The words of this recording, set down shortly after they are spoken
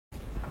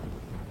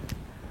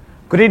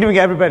Good evening,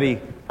 everybody.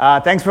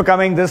 Thanks for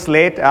coming this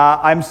late.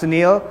 I'm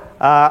Sunil.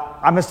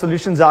 I'm a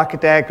solutions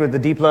architect with the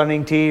deep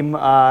learning team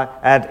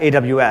at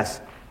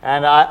AWS.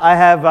 And I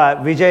have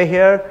Vijay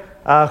here,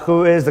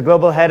 who is the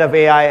global head of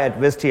AI at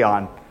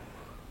Visteon.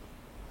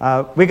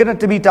 We're going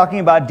to be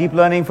talking about deep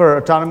learning for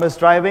autonomous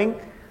driving.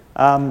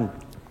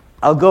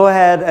 I'll go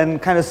ahead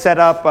and kind of set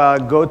up,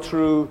 go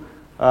to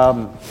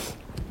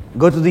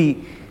the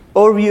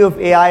overview of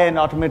AI and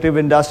automotive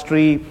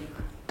industry,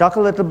 talk a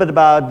little bit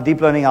about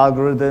deep learning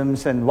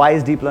algorithms and why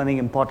is deep learning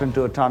important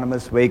to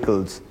autonomous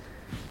vehicles.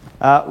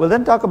 We'll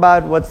then talk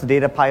about what's the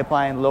data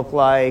pipeline look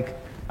like,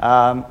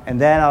 and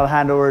then I'll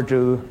hand over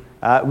to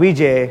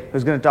Vijay,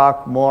 who's going to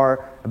talk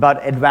more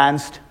about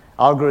advanced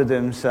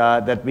algorithms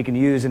that we can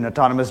use in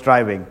autonomous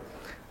driving.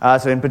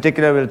 So in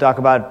particular, we'll talk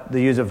about the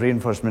use of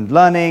reinforcement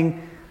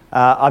learning,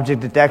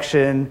 object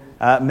detection,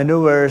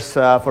 maneuvers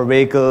for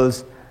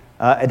vehicles,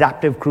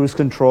 adaptive cruise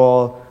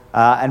control,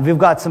 and we've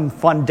got some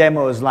fun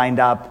demos lined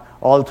up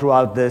all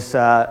throughout this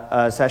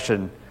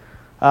session.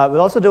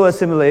 We'll also do a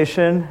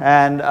simulation,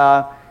 and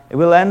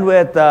we'll end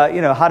with,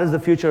 how does the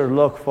future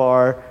look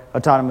for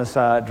autonomous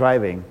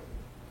driving?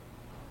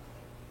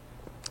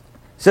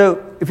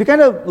 So if you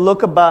kind of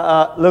look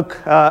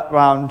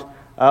around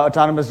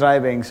autonomous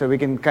driving, so we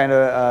can kind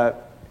of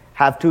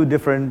have two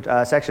different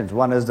sections.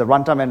 One is the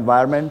runtime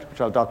environment, which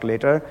I'll talk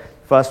later.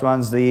 First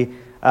one's the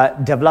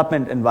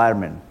development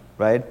environment,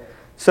 right?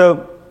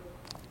 So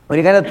when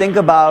you kind of think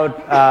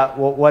about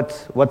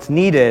what's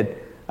needed,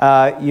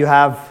 you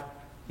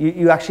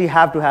actually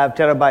have to have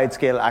terabyte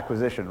scale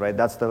acquisition, right?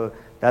 That's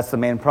the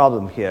main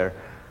problem here.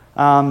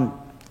 And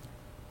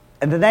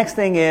the next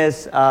thing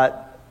is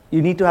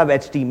you need to have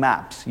HD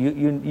maps.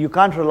 You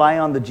can't rely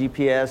on the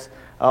GPS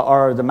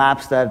or the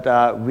maps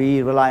that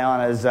we rely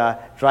on as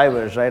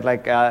drivers, right?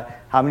 Like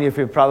how many of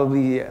you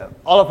probably,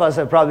 all of us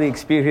have probably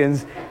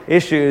experienced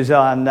issues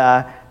on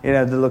the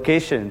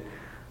location.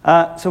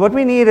 So what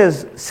we need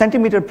is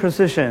centimeter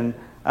precision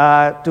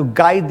to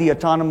guide the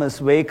autonomous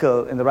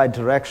vehicle in the right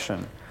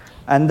direction.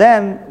 And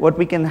then what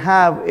we can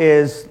have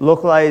is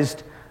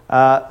localized,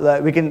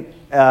 we can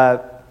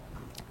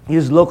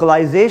use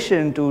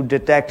localization to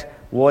detect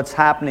what's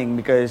happening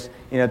because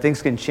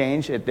things can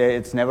change.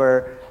 It's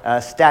never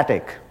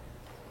static.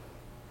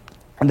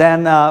 And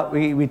then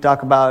we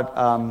talk about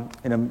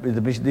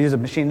the use of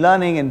machine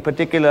learning, in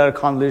particular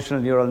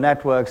convolutional neural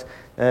networks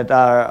that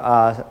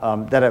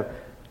are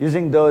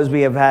using those.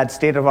 We have had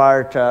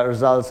state-of-art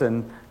results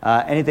in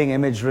anything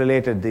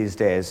image-related these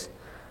days.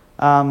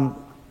 And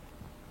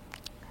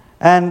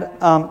in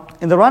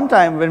the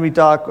runtime, when we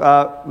talk,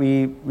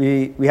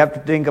 we have to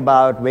think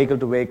about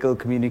vehicle-to-vehicle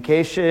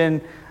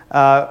communication,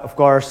 of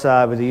course,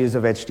 with the use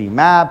of HD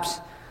maps,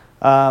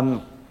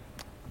 and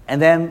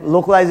then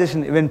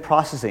localization event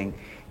processing.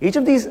 Each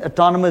of these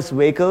autonomous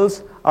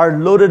vehicles are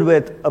loaded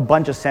with a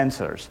bunch of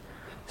sensors.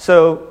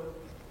 So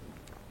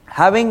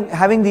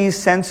having these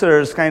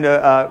sensors, kind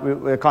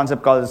of a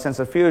concept called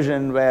sensor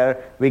fusion, where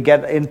we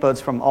get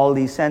inputs from all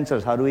these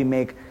sensors. How do we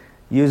make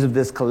use of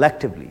this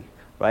collectively,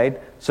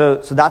 right? So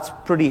that's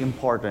pretty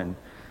important.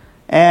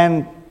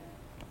 And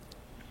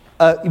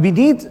we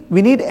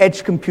need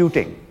edge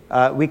computing.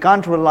 We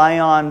can't rely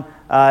on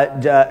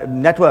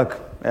network.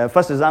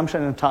 First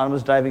assumption in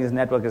autonomous driving is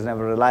network is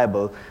never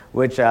reliable,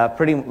 which is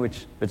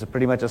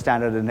pretty much a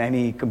standard in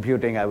any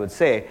computing, I would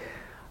say.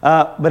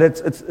 But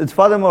it's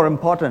furthermore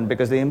important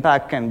because the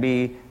impact can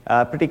be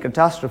pretty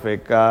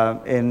catastrophic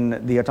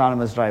in the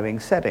autonomous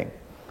driving setting.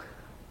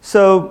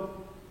 So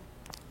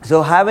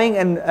having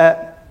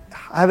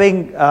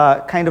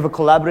kind of a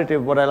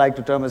collaborative, what I like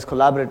to term as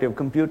collaborative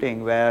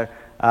computing, where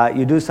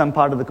you do some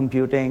part of the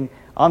computing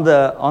on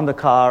the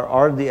car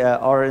or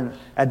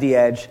at the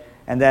edge,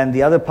 and then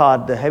the other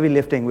part, the heavy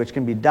lifting, which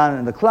can be done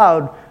in the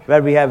cloud,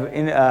 where we have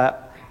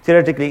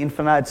theoretically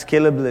infinite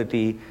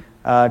scalability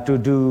to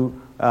do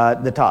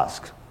the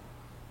task.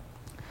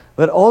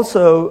 But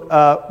also,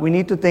 we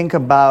need to think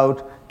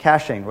about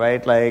caching,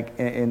 right? Like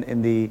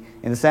in the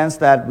sense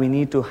that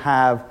we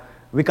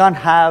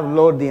can't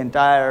load the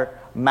entire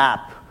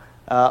map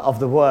of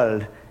the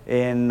world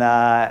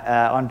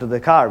onto the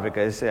car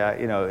because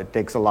it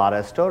takes a lot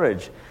of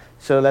storage.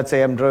 So let's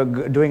say I'm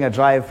doing a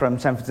drive from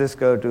San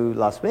Francisco to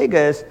Las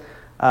Vegas.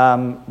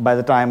 By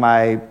the time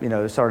I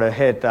sort of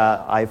hit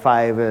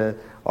I-5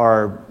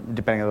 or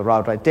depending on the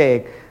route I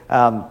take,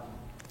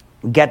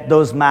 get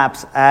those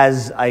maps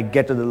as I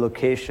get to the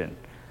location.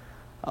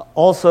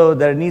 Also,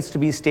 there needs to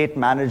be state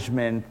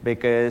management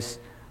because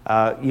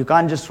you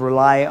can't just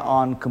rely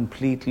on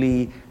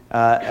completely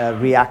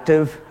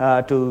reactive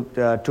to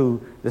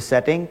the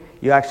setting.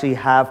 You actually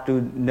have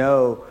to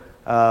know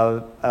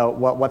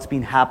what's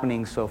been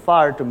happening so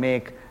far to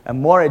make a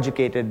more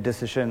educated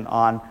decision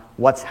on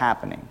what's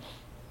happening.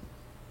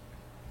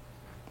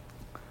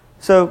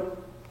 So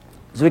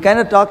we kind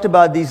of talked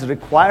about these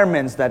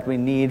requirements that we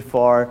need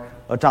for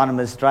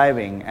autonomous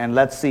driving, and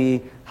let's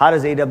see how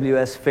does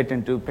AWS fit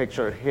into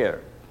picture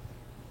here.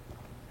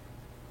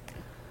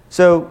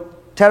 So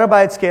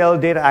terabyte scale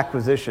data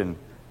acquisition.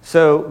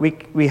 So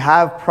we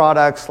have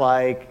products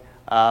like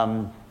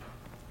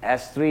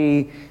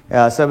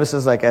S3,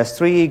 services like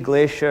S3,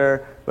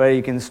 Glacier, where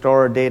you can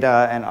store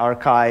data and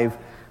archive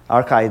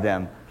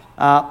them.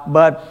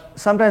 But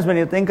sometimes when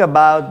you think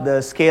about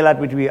the scale at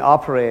which we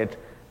operate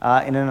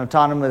in an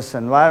autonomous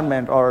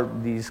environment, or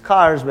these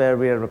cars where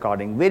we are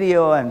recording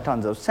video and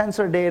tons of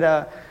sensor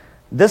data,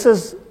 this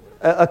is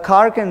a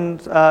car can,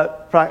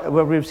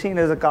 what we've seen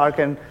is a car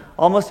can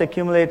almost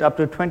accumulate up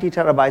to 20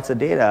 terabytes of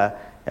data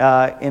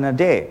in a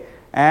day.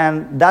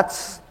 And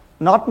that's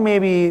not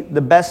maybe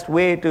the best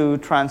way to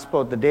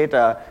transport the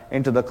data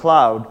into the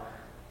cloud.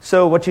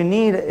 So what you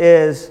need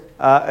is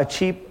a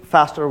cheap,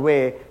 faster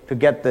way to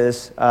get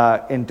this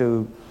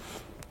into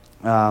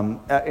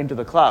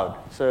the cloud.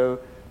 So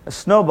a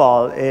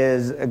Snowball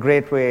is a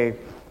great way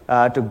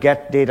to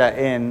get data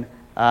in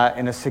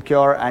a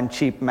secure and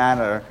cheap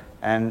manner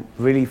and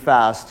really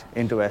fast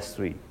into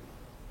S3.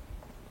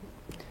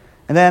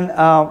 And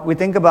then we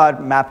think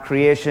about map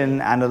creation,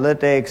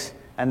 analytics,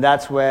 and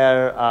that's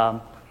where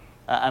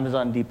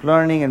Amazon Deep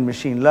Learning and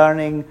Machine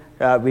Learning,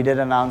 we did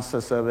announce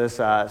the service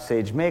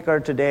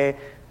SageMaker today,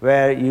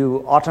 where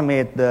you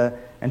automate the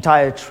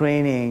entire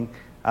training,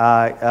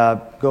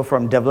 go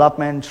from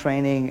development,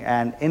 training,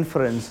 and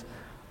inference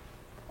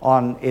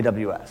on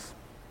AWS.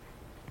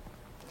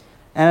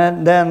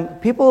 And then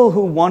people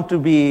who want to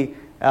be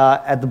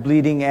at the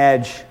bleeding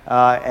edge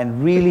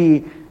and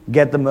really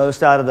get the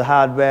most out of the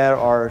hardware,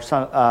 or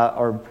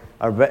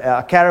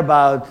care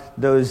about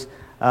those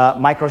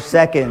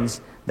microseconds,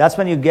 that's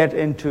when you get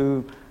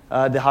into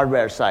the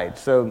hardware side.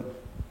 So,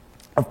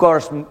 of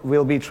course,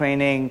 we'll be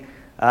training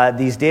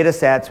these data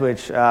sets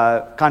which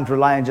can't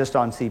rely just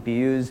on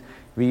CPUs.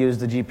 We use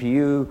the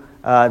GPU,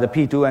 the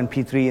P2 and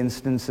P3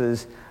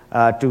 instances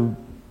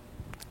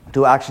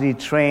to actually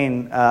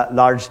train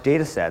large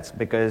data sets,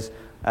 because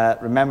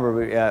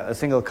remember, a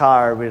single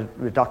car,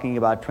 we're talking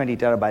about 20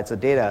 terabytes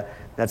of data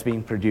that's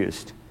being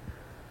produced.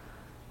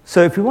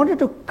 So if you wanted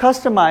to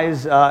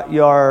customize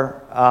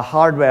your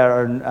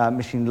hardware or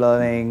machine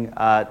learning,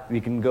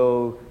 we can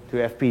go to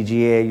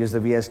FPGA, use the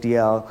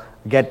VSDL,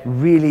 get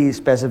really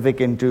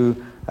specific into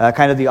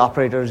kind of the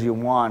operators you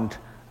want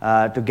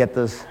to get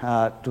this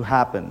to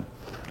happen.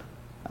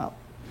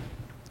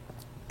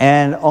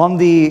 And on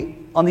the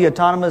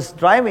autonomous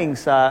driving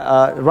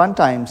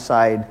runtime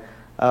side,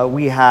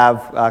 we have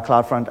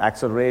CloudFront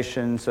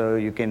acceleration, so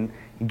you can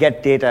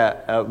get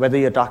data, whether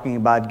you're talking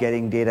about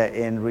getting data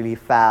in really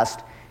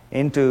fast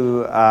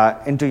into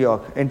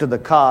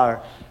the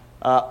car,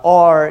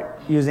 or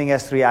using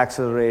S3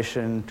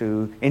 acceleration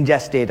to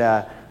ingest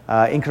data,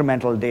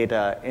 incremental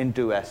data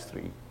into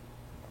S3.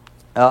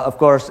 Of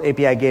course,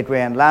 API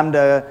Gateway and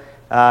Lambda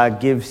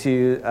gives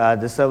you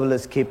the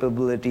serverless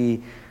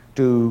capability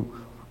to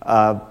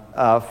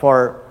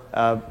for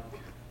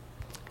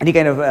any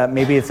kind of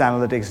maybe it's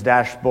analytics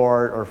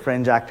dashboard or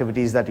fringe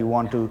activities that you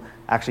want to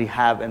actually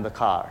have in the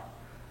car.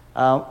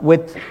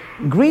 With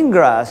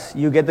Greengrass,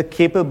 you get the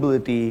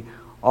capability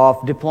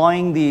of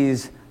deploying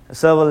these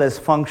serverless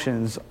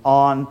functions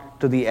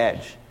onto the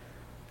edge.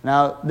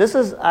 Now, this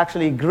is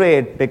actually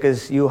great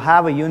because you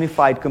have a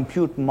unified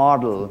compute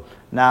model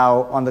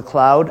now on the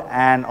cloud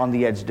and on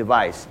the edge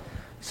device.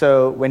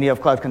 So when you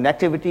have cloud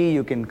connectivity,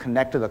 you can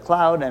connect to the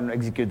cloud and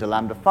execute the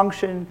Lambda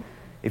function.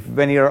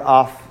 When you're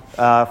off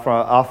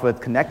with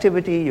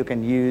connectivity, you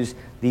can use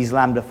these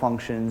Lambda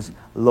functions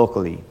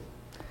locally.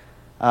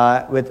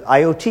 With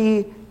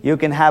IoT, you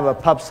can have a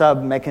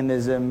pub/sub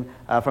mechanism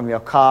from your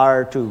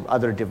car to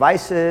other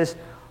devices,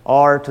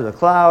 or to the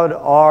cloud,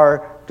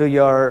 or to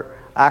your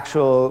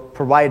actual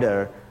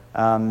provider.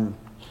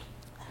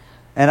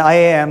 And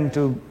IAM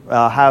to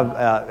have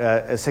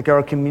a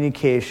secure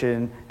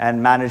communication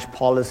and manage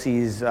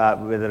policies,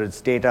 whether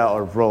it's data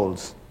or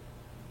roles.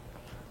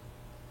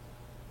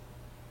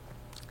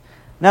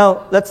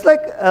 Now, let's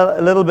look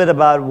a little bit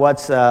about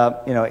what's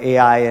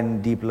AI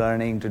and deep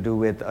learning to do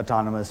with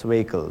autonomous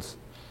vehicles.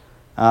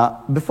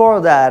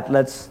 Before that,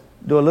 let's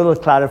do a little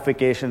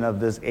clarification of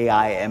this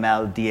AI,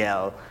 ML,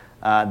 DL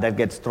that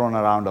gets thrown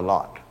around a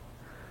lot.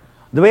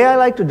 The way I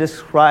like to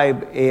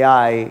describe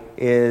AI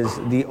is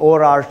the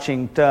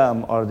overarching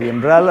term or the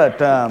umbrella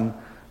term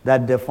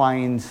that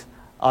defines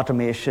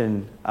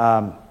automation.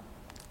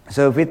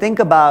 So if we think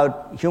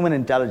about human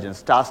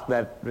intelligence, tasks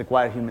that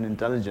require human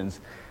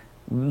intelligence,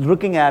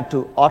 looking at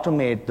to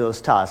automate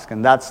those tasks,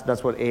 and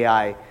that's what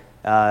AI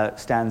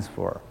stands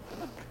for.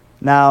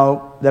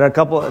 Now, there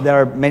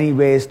are many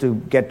ways to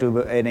get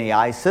to an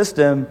AI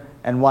system,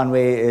 and one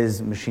way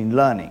is machine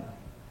learning.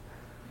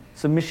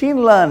 So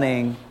machine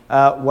learning,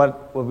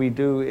 what we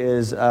do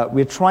is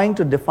we're trying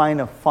to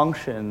define a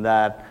function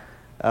that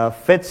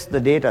fits the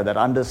data, that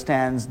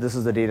understands this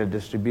is the data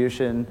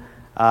distribution,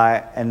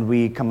 and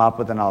we come up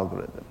with an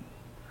algorithm.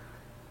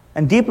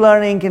 And deep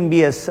learning can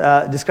be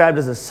described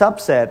as a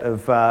subset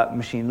of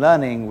machine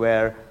learning,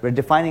 where we're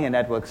defining a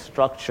network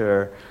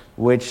structure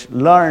which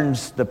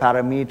learns the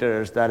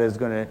parameters that is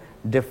going to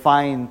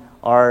define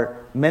or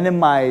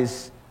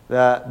minimize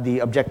the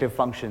objective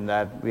function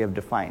that we have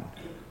defined.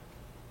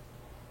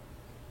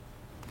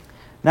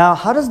 Now,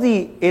 how does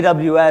the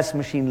AWS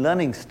machine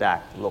learning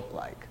stack look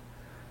like?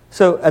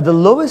 So at the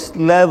lowest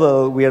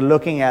level, we are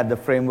looking at the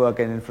framework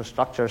and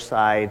infrastructure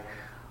side,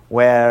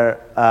 where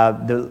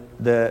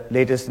the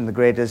latest and the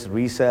greatest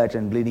research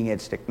and bleeding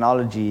edge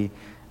technology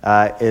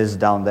is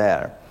down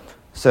there.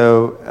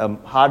 So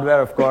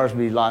hardware, of course,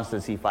 we launched the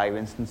C5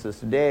 instances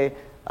today,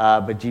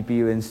 but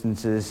GPU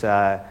instances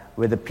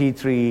with the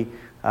P3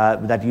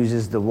 that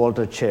uses the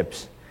Volta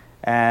chips.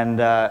 And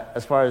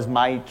as far as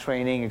my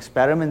training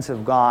experiments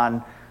have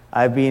gone,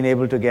 I've been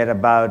able to get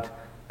about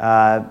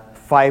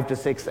 5 to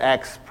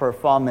 6x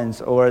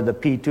performance over the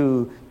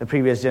P2, the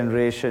previous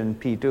generation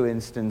P2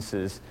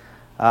 instances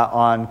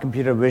on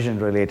computer vision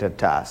related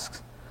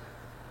tasks.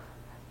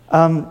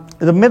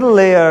 The middle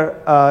layer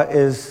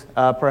is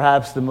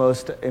perhaps the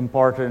most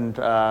important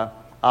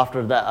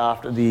after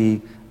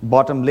the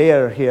bottom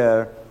layer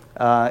here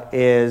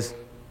is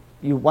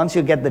once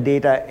you get the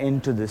data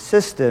into the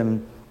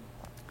system,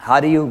 how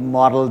do you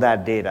model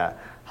that data?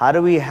 How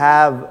do we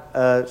have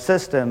a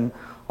system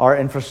or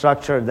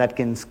infrastructure that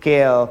can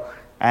scale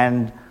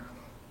and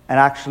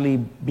actually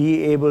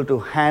be able to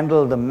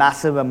handle the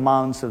massive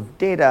amounts of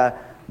data,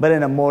 but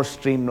in a more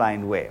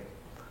streamlined way?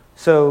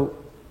 So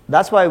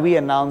that's why we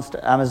announced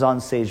Amazon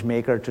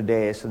SageMaker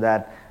today, so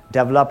that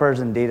developers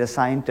and data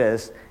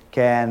scientists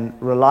can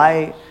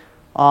rely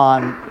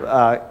on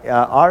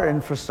our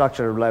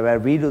infrastructure, where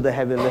we do the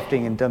heavy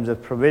lifting in terms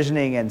of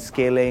provisioning and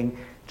scaling,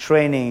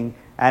 training,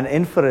 and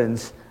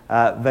inference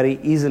very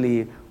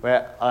easily,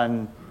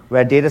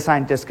 where data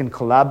scientists can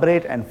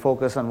collaborate and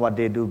focus on what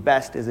they do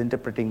best, is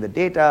interpreting the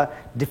data,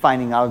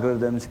 defining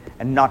algorithms,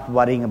 and not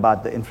worrying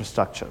about the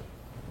infrastructure.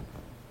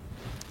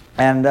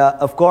 And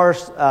of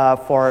course,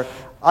 for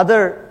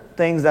other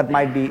things that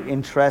might be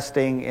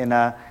interesting in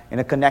a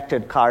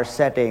connected car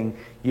setting,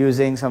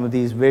 using some of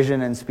these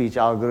vision and speech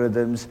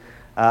algorithms,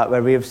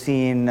 where we have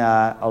seen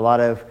a lot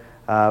of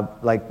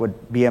like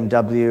what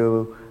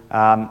BMW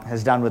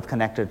has done with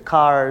connected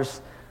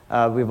cars.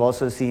 We've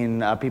also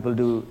seen people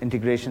do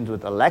integrations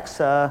with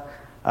Alexa.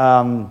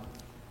 And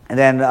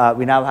then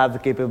we now have the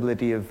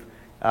capability of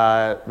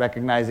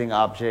recognizing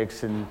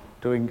objects and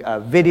doing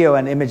video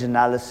and image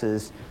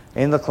analysis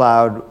in the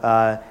cloud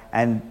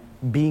and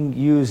being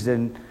used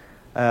and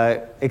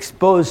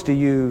exposed to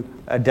you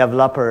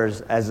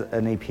developers as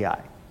an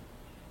API.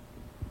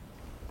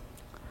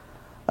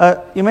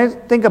 You may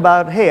think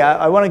about, hey,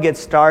 I want to get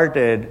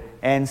started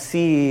and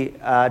see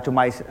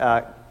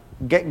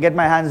get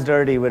my hands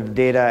dirty with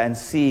data and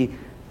see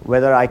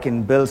whether I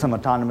can build some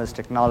autonomous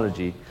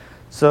technology.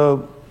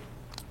 So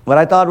what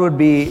I thought would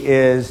be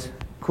is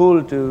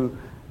cool to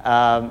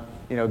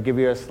give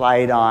you a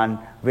slide on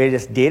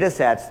various data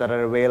sets that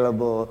are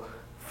available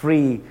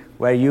free,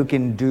 where you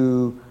can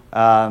do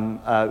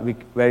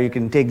where you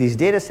can take these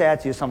data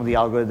sets, use some of the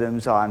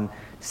algorithms on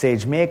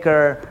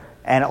SageMaker,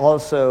 and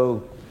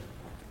also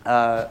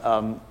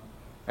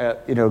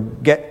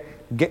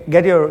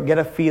get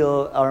a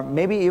feel, or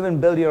maybe even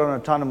build your own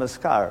autonomous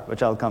car,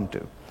 which I'll come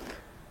to.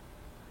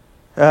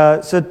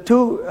 So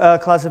two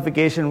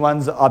classification.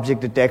 One's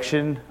object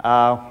detection,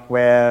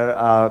 where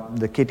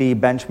the Kitty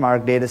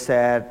benchmark data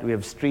set, we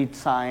have street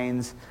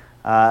signs,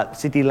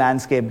 city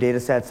landscape data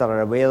sets that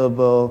are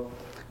available.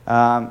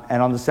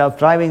 And on the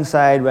self-driving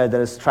side, where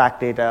there's track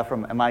data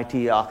from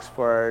MIT,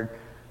 Oxford,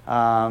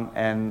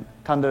 and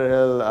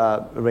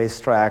Thunderhill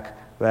racetrack,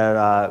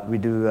 where we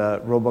do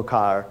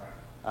Robocar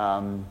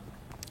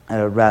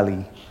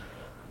rally.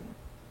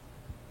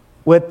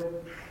 We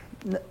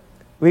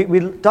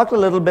talked a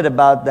little bit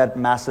about that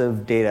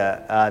massive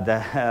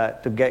data,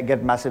 to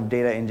get massive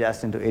data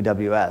ingest into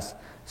AWS.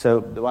 So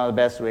one of the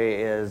best way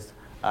is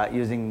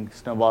using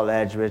Snowball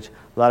Edge, which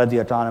a lot of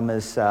the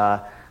autonomous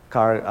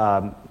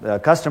car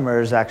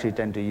customers actually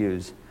tend to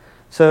use.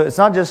 So it's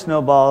not just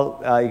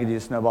Snowball. You could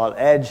use Snowball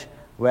Edge,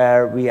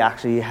 where we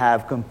actually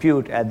have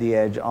compute at the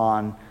edge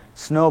on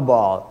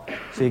Snowball.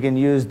 So you can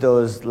use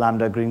those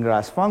Lambda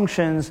Greengrass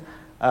functions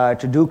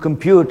to do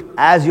compute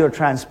as you're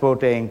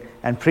transporting,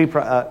 and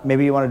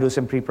maybe you want to do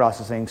some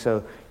pre-processing.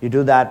 So you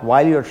do that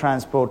while you're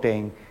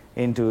transporting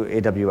into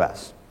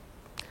AWS.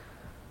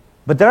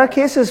 But there are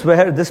cases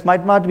where this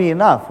might not be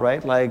enough,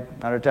 right? Like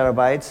 100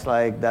 terabytes,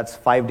 like that's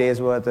 5 days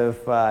worth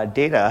of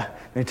data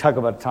when you talk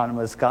about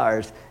autonomous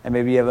cars, and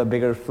maybe you have a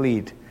bigger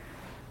fleet.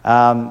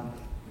 You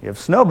have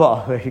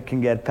Snowball, where you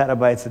can get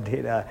petabytes of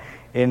data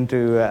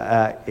into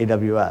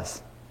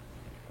AWS.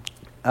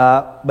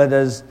 But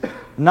there's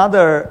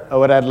another,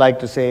 what I'd like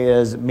to say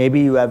is, maybe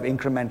you have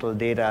incremental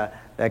data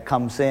that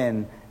comes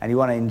in and you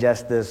want to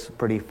ingest this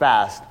pretty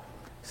fast.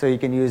 So you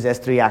can use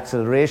S3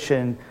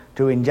 acceleration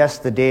to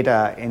ingest the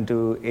data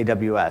into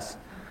AWS.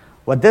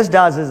 What this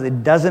does is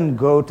it doesn't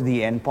go to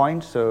the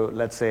endpoint. So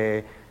let's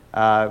say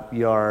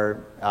we're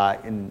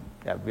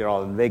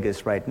all in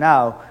Vegas right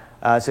now.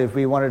 So if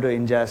we wanted to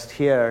ingest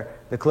here,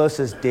 the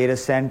closest data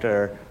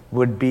center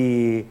would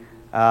be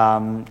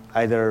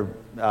it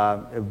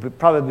would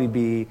probably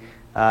be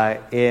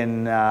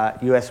in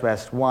US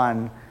West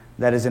 1,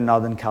 that is in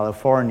Northern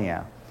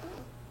California.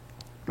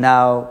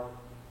 Now,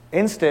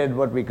 instead,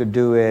 what we could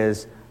do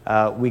is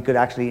we could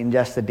actually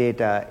ingest the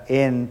data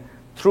in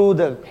through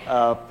the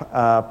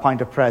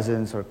point of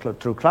presence or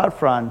through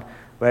CloudFront,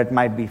 where it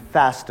might be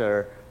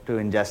faster to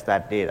ingest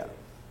that data.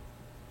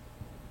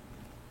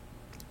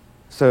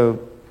 So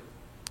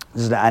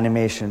this is the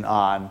animation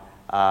on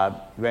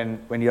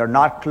when you're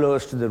not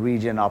close to the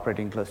region,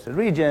 operating close to the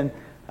region,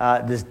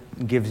 this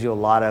gives you a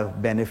lot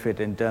of benefit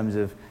in terms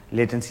of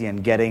latency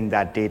and getting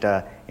that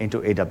data into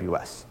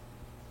AWS.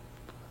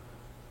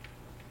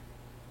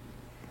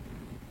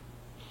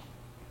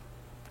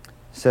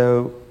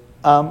 So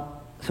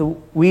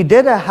we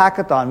did a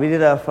hackathon. We did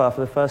for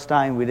the first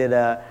time, we did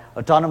a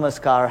autonomous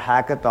car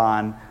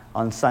hackathon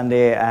on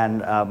Sunday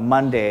and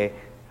Monday,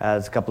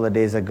 a couple of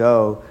days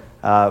ago.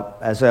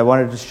 So I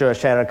wanted to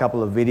share a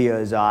couple of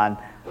videos on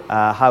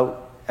how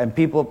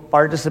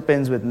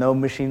participants with no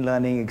machine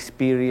learning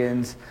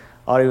experience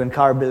or even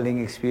car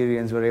building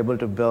experience were able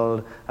to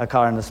build a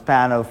car in the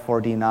span of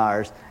 14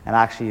 hours and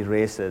actually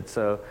race it.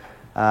 So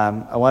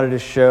I wanted to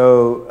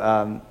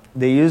show,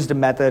 they used a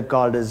method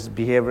called as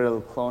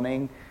behavioral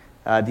cloning.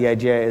 The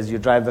idea is you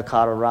drive the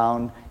car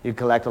around, you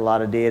collect a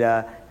lot of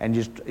data, and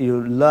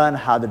you learn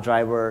how the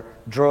driver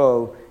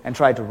drove and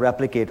try to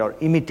replicate or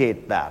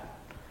imitate that.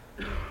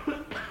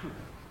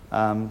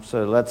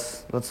 So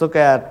let's look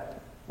at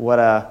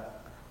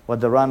what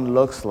the run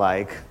looks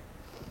like.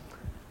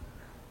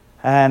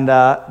 And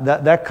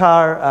that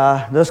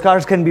car, those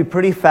cars can be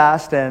pretty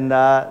fast, and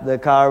the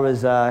car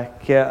was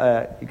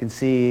here. You can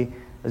see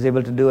was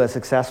able to do a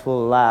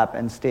successful lap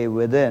and stay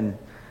within.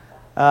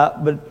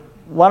 But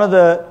one of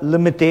the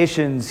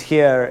limitations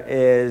here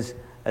is,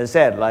 as I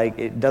said, like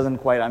it doesn't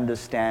quite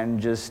understand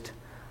just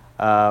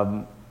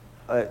the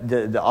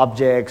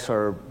objects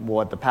or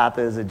what the path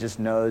is. It just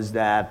knows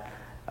that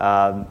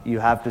you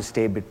have to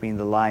stay between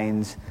the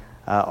lines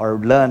or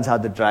learns how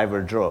the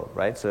driver drove,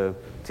 right? So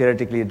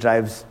theoretically, it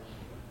drives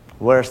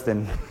worse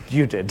than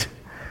you did.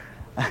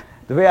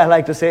 The way I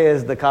like to say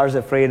is the car's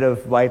afraid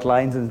of white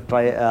lines and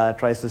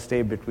tries to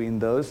stay between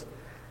those.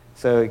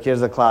 So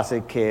here's a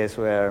classic case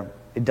where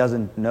it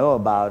doesn't know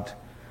about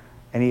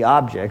any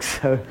objects.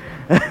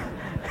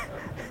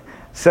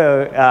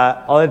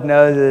 So all it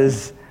knows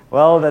is,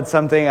 well, that's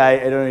something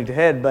I don't need to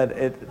hit, but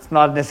it's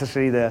not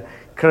necessarily the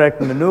correct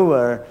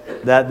maneuver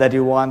that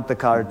you want the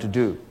car to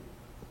do.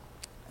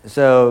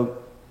 So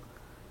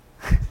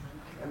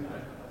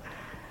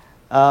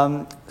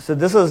so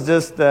this was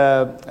just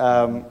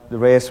the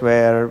race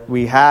where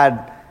we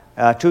had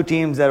two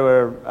teams that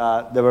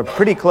were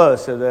pretty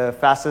close. So the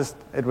fastest,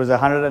 it was a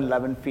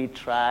 111 feet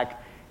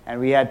track, and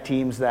we had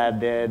teams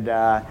that did.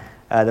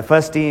 The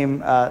first team,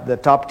 the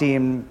top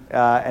team,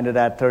 ended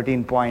at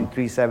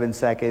 13.37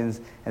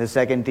 seconds, and the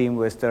second team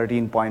was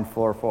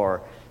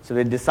 13.44. So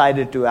we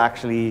decided to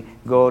actually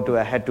go to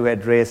a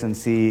head-to-head race and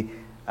see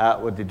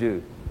what they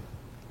do.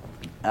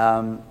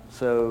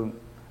 So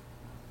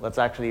let's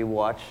actually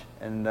watch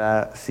and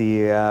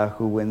see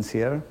who wins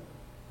here.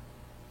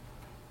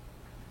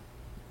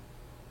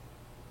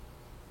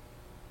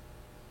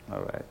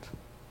 All right.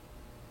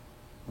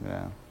 I'm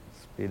going to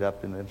speed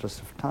up in the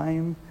interest of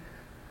time.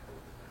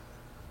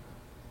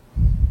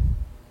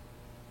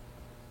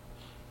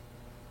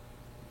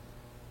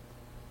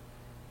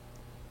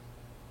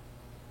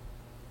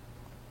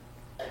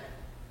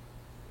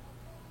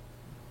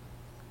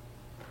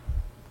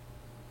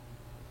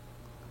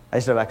 I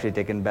should have actually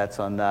taken bets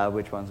on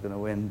which one's going to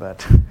win, but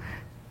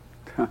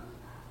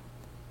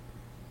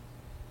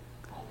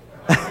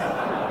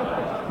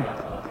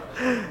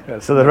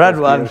so the red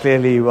one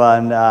clearly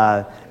won.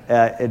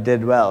 It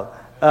did well,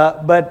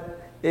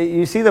 but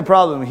you see the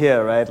problem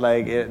here, right?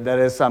 Like there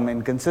is some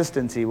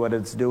inconsistency. What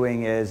it's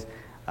doing is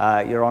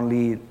you're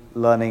only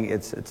learning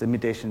its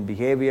imitation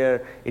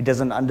behavior. It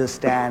doesn't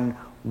understand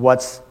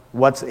what's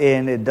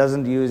in. It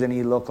doesn't use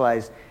any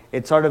localized.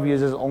 It sort of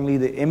uses only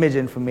the image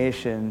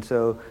information,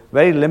 so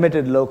very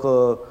limited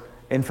local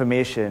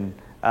information.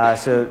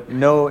 So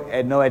no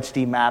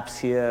HD maps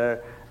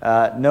here,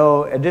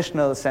 no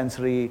additional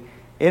sensory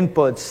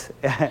inputs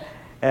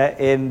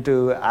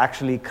into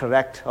actually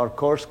correct or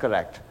course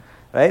correct,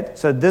 right?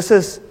 So this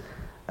is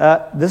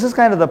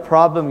kind of the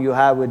problem you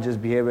have with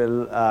just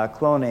behavioral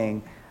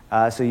cloning.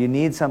 So you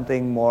need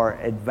something more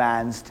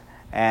advanced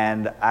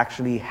and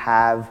actually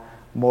have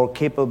more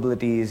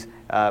capabilities,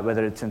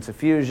 whether it's sensor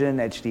fusion,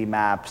 HD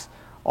maps,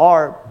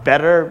 or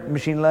better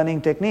machine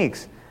learning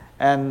techniques.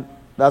 And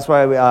that's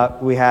why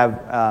we have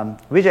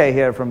Vijay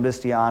here from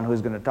Visteon,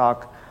 who's going to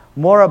talk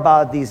more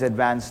about these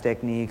advanced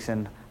techniques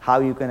and how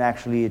you can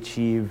actually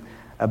achieve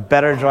a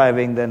better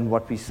driving than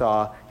what we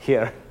saw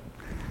here.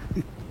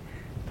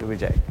 To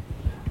Vijay.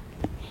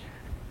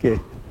 Okay.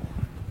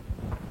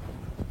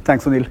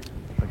 Thanks, Sunil.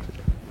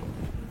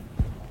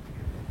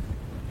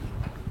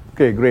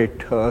 Okay, great.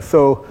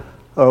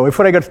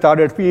 Before I get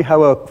started, we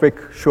have a quick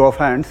show of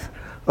hands.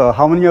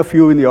 How many of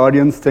you in the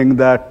audience think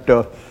that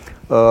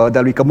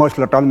there'll be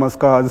commercial autonomous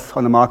cars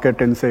on the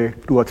market in, say,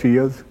 2 or 3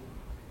 years?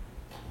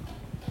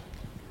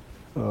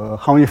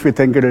 How many of you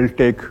think it'll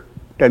take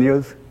 10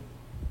 years?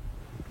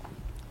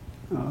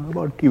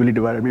 About evenly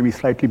divided, maybe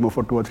slightly more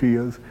for 2 or 3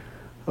 years.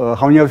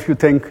 How many of you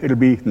think it'll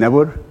be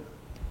never?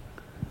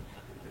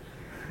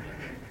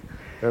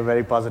 We're a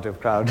very positive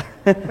crowd.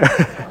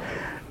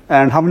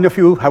 And how many of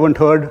you haven't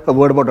heard a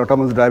word about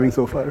autonomous driving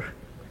so far?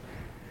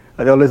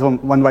 There's always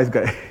one wise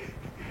guy.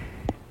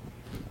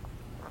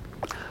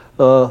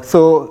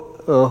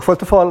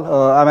 First of all,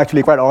 I'm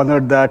actually quite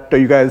honored that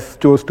you guys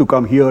chose to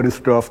come here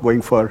instead of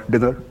going for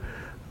dinner.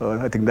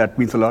 I think that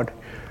means a lot.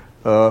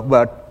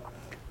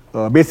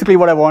 Basically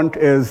what I want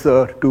is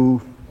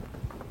to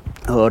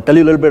tell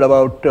you a little bit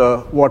about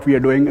what we are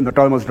doing in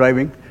autonomous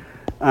driving,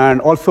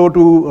 and also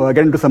to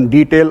get into some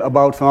detail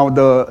about some of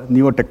the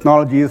newer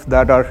technologies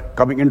that are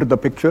coming into the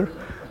picture.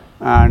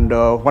 And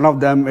one of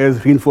them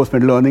is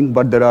reinforcement learning,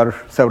 but there are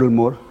several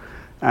more.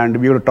 And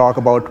we will talk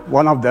about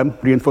one of them,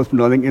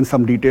 reinforcement learning, in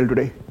some detail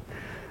today.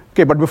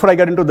 Okay, but before I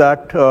get into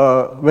that,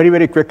 very,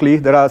 very quickly,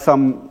 there are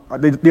some,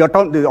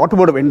 the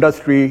automotive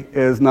industry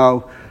is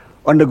now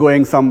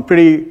undergoing some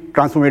pretty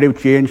transformative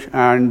change,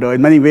 and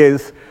in many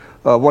ways,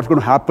 what's going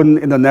to happen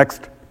in the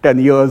next 10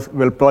 years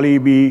will probably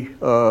be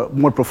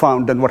more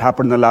profound than what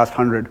happened in the last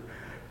 100,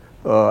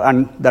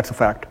 and that's a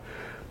fact.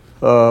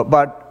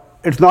 But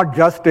it's not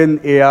just in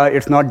AI,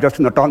 it's not just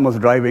in autonomous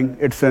driving,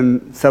 it's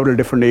in several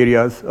different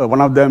areas.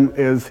 One of them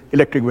is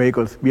electric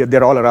vehicles.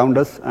 They're all around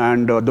us,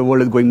 and the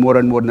world is going more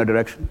and more in that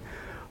direction.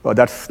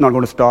 That's not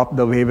going to stop.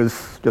 The wave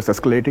is just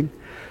escalating.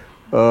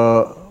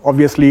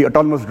 Obviously,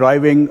 autonomous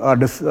driving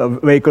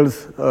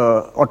autonomous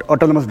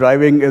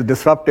driving is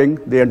disrupting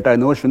the entire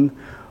notion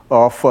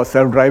of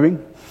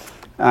self-driving.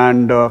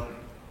 And the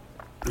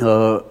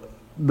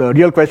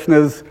real question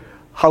is,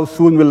 how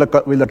soon will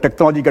the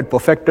technology get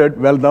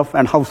perfected well enough,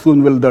 and how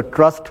soon will the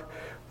trust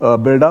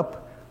build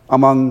up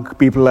among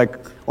people like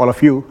all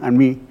of you and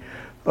me?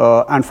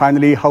 And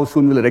finally, how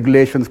soon will the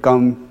regulations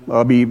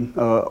be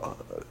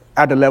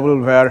at a level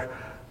where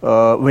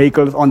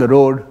vehicles on the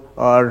road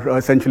are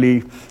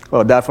essentially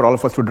there for all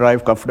of us to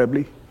drive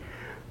comfortably?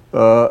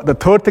 The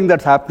third thing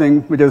that's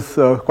happening, which is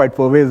quite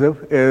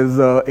pervasive, is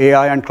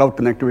AI and cloud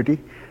connectivity.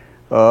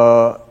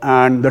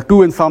 And the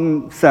two, in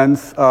some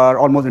sense, are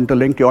almost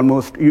interlinked.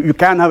 You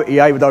can have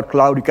AI without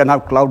cloud. You can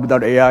have cloud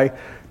without AI.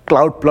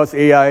 Cloud plus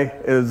AI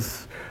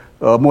is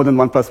more than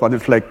 1 plus 1.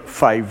 It's like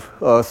 5.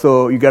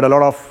 So you get a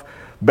lot of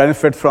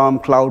benefits from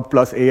cloud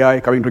plus AI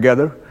coming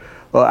together,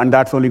 and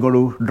that's only going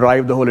to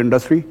drive the whole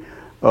industry.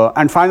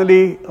 And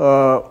finally,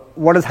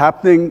 what is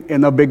happening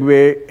in a big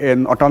way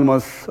in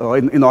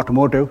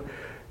automotive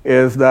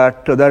is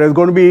that there is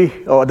going to be,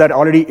 that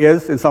already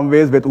is in some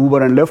ways with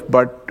Uber and Lyft,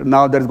 but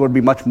now there's going to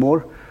be much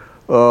more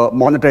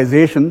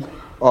monetization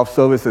of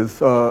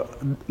services.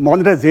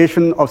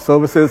 Monetization of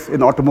services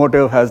in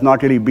automotive has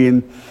not really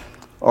been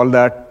all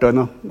that,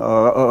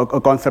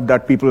 a concept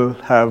that people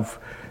have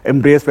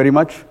embraced very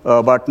much,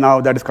 but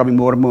now that is coming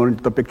more and more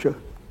into the picture.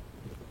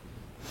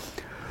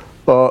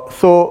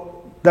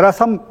 So there are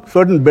some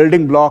certain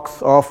building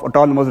blocks of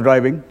autonomous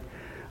driving,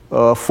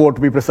 4 to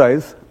be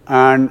precise,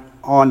 and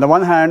on the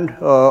one hand,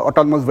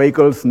 autonomous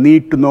vehicles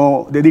need to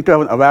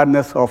have an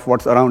awareness of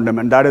what's around them,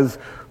 and that is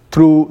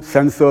through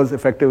sensors,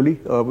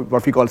 effectively,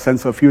 what we call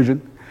sensor fusion.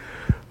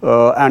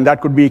 And that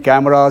could be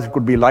cameras, it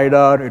could be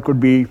LiDAR, it could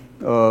be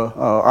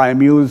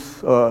IMUs,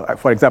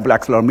 for example,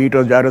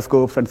 accelerometers,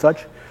 gyroscopes, and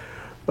such.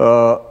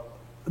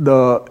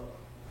 The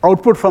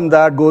output from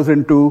that goes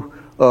into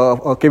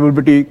a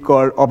capability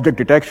called object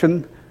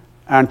detection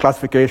and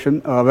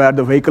classification, where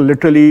the vehicle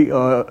literally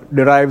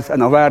derives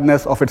an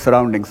awareness of its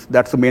surroundings.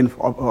 That's the main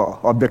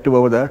objective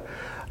over there.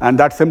 And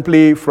that's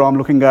simply from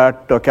looking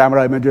at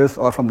camera images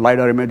or from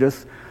LiDAR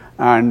images,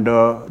 and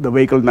the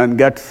vehicle then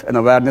gets an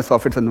awareness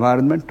of its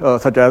environment,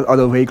 such as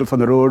other vehicles on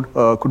the road,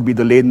 could be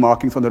the lane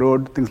markings on the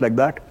road, things like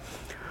that.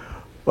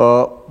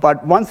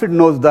 But once it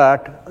knows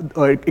that,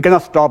 it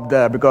cannot stop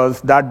there, because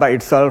that by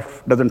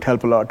itself doesn't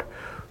help a lot.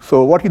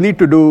 So what you need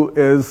to do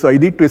is you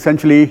need to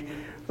essentially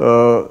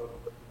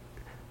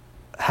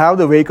have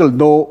the vehicle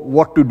know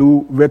what to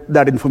do with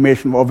that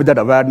information or with that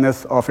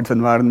awareness of its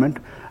environment.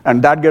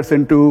 And that gets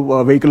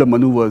into vehicular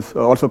maneuvers,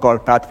 also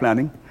called path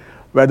planning,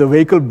 where the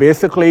vehicle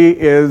basically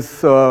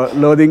is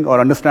learning or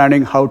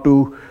understanding how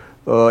to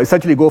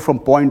essentially go from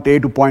point A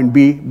to point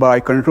B by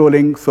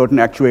controlling certain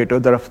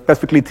actuators. There are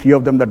specifically 3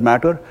 of them that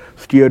matter: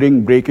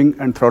 steering, braking,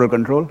 and throttle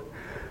control.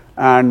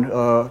 And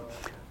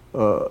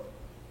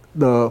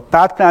the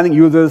path planning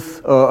uses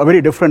a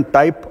very different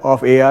type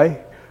of AI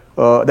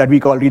that we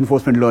call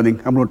reinforcement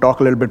learning. I'm going to talk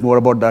a little bit more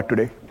about that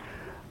today.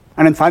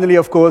 And then finally,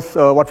 of course,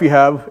 what we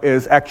have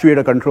is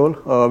actuator control,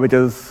 which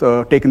is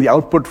taking the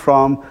output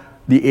from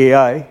the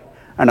AI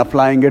and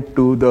applying it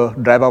to the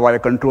driver-wire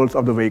controls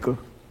of the vehicle.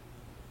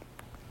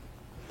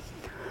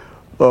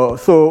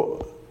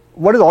 So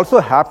what is also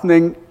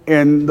happening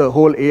in the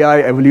whole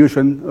AI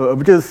evolution,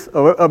 which is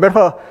a bit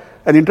of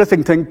an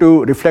interesting thing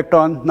to reflect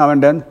on now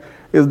and then,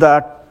 is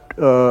that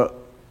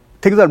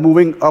things are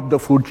moving up the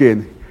food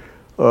chain.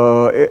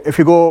 If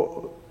you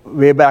go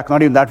way back,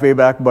 not even that way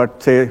back,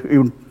 but say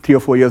even 3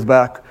 or 4 years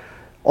back,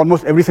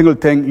 almost every single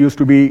thing used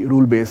to be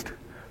rule-based.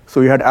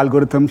 So you had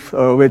algorithms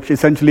which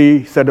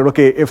essentially said that,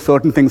 okay, if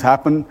certain things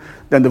happen,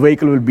 then the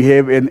vehicle will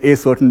behave in a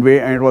certain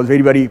way, and it was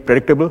very, very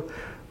predictable.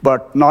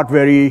 but not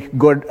very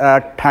good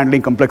at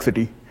handling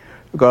complexity.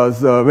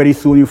 Because very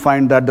soon you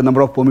find that the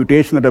number of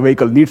permutations that a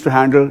vehicle needs to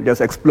handle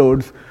just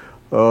explodes.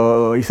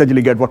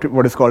 Essentially get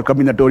what is called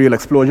combinatorial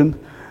explosion.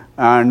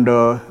 And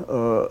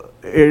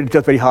it's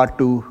just very hard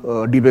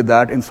to deal with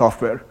that in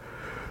software.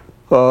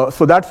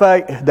 So that's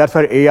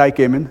where AI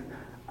came in.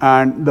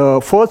 And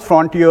the first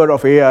frontier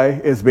of AI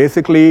is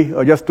basically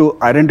just to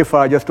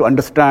identify, just to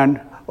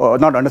understand, or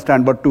not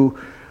understand, but to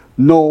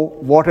know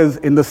what is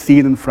in the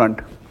scene in front.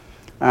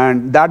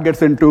 And that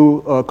gets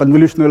into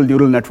convolutional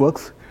neural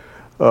networks.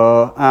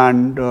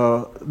 And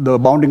the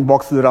bounding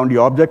boxes around the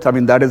objects, I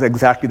mean, that is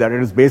exactly that.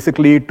 It is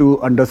basically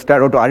to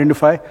understand or to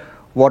identify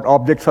what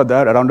objects are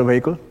there around a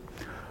vehicle.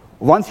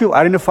 Once you've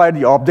identified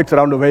the objects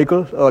around a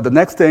vehicle, the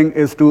next thing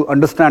is to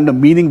understand the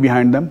meaning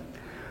behind them.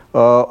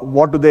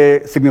 What do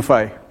they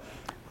signify?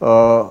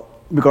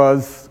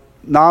 Because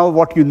now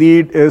what you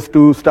need is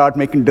to start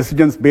making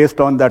decisions based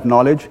on that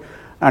knowledge.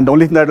 And the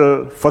only thing that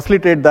will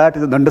facilitate that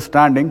is an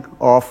understanding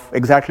of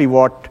exactly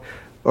what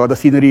the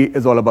scenery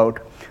is all about.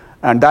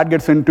 And that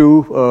gets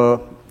into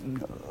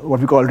what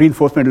we call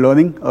reinforcement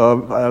learning.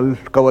 I'll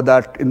cover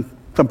that in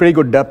some pretty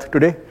good depth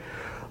today.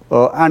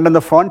 And then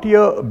the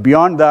frontier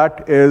beyond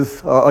that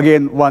is,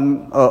 again,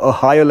 a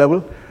higher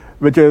level,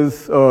 which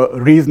is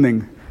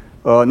reasoning.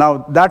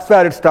 Now, that's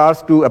where it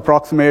starts to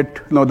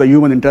approximate the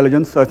human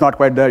intelligence. So it's not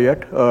quite there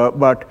yet.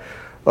 But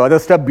there's a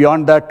step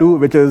beyond that, too,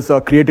 which is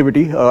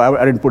creativity.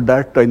 I didn't put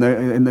that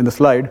in the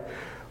slide.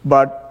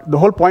 But the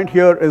whole point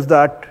here is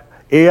that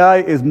AI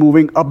is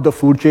moving up the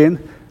food chain.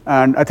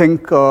 And I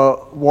think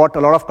what a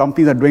lot of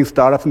companies are doing,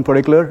 startups in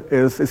particular,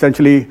 is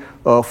essentially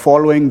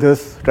following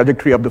this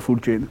trajectory up the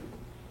food chain.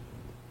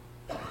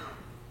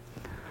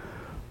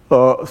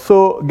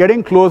 So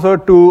getting closer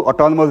to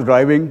autonomous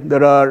driving,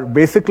 there are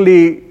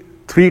basically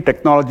 3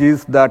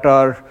 technologies that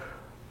are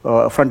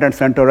front and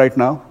center right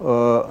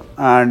now.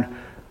 And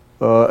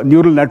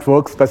neural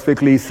networks,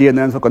 specifically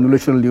CNNs or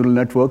convolutional neural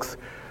networks,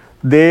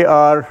 they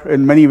are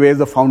in many ways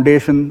the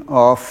foundation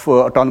of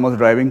autonomous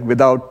driving.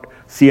 Without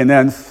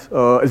CNNs,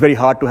 it's very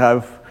hard to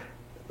have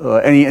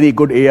any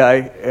good AI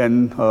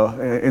in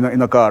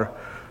a car.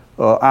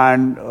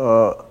 And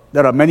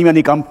there are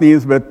many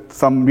companies with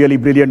some really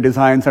brilliant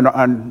designs and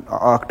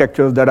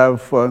architectures that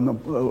have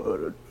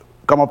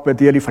come up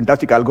with really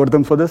fantastic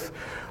algorithms for this,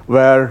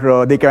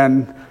 where they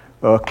can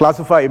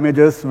classify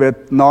images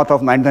with north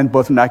of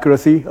 99%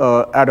 accuracy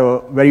at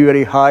a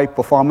very high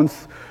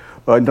performance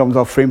in terms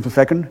of frames per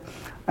second,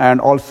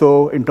 and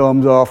also in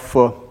terms of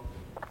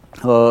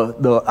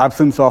the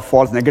absence of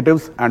false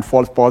negatives and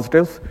false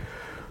positives.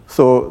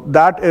 So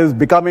that is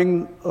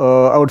becoming,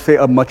 I would say,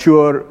 a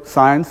mature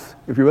science,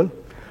 if you will.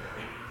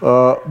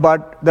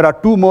 But there are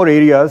 2 more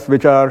areas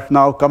which are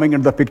now coming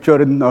into the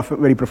picture in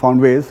very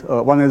profound ways.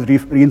 One is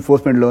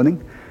reinforcement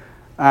learning.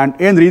 And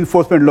in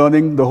reinforcement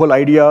learning, the whole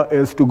idea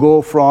is to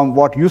go from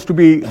what used to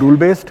be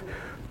rule-based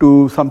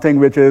to something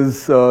which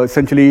is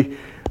essentially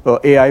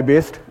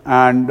AI-based.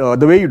 And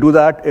the way you do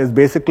that is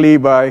basically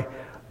by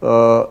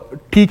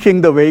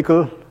teaching the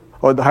vehicle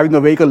or having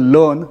the vehicle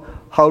learn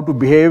how to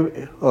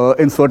behave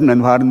in certain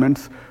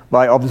environments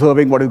by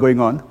observing what is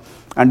going on.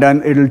 And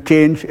then it will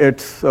change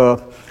its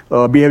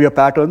behavior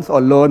patterns or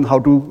learn how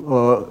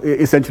to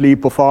essentially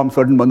perform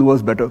certain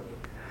maneuvers better.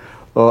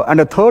 And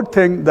the third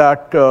thing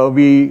that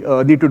we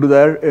need to do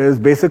there is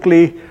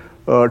basically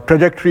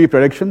trajectory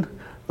prediction.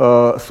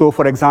 So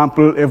for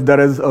example, if there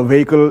is a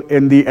vehicle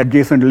in the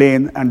adjacent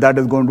lane and that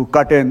is going to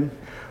cut in,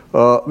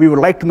 we would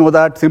like to know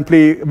that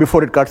simply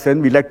before it cuts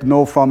in. We'd like to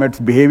know from its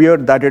behavior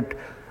that it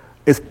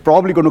is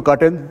probably going to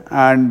cut in.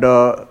 And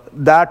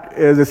that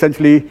is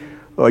essentially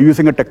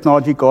using a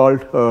technology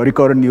called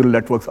recurrent neural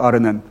networks,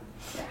 RNN.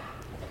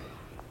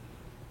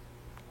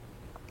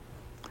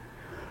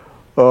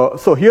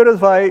 So here is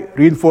why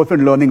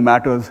reinforcement learning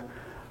matters.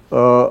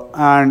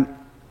 And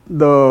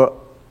there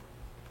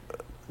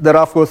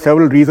are, of course,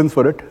 several reasons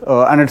for it.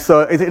 And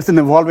it's an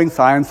evolving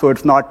science, so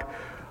it's not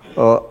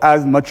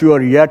as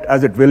mature yet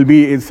as it will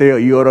be in, say, a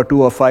year or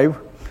 2 or 5.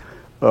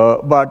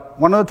 But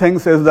one of the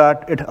things is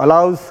that it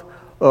allows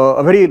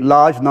a very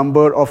large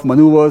number of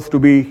maneuvers to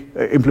be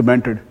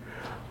implemented.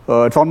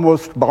 It's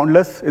almost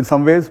boundless in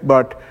some ways,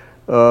 but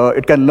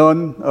it can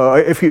learn.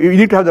 If you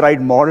need to have the right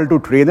model to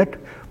train it,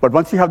 but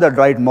once you have that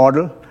right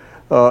model,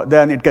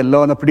 then it can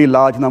learn a pretty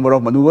large number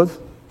of maneuvers.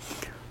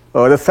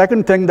 The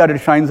second thing that it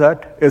shines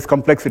at is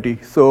complexity.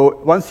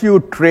 So once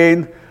you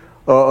train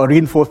a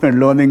reinforcement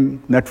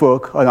learning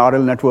network, an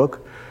RL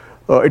network,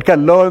 it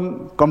can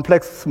learn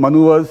complex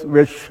maneuvers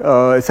which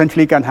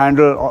essentially can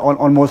handle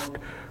almost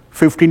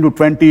 15 to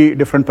 20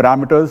 different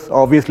parameters.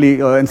 Obviously,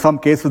 in some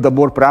cases, the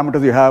more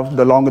parameters you have,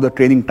 the longer the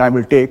training time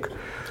will take.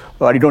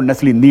 You don't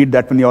necessarily need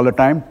that many all the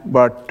time,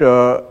 but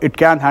it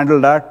can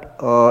handle that.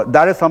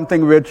 That is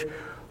something which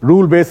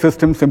rule-based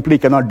systems simply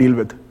cannot deal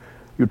with.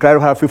 You try to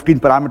have 15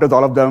 parameters,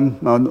 all of them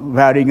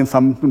varying to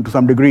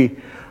some degree.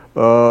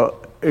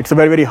 It's a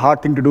very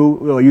hard thing to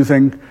do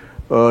using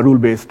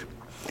rule-based.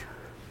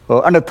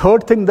 And the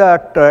third thing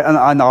that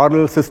an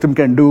RL system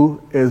can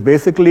do is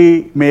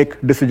basically make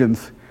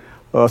decisions.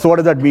 So what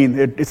does that mean?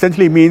 It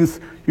essentially means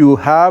you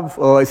have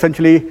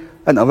essentially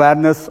an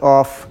awareness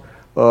of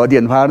the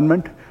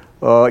environment.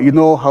 You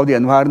know how the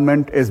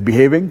environment is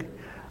behaving.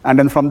 And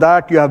then from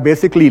that, you have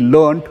basically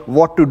learned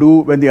what to do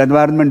when the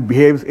environment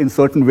behaves in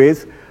certain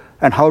ways.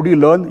 And how do you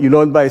learn? You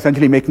learn by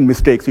essentially making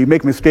mistakes. So you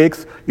make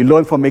mistakes. You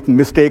learn from making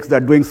mistakes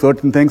that doing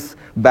certain things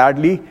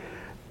badly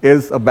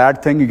is a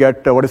bad thing. You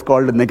get what is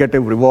called a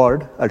negative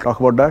reward. I'll talk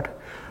about that.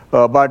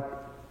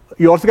 But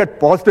you also get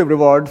positive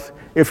rewards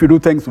if you do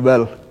things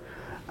well.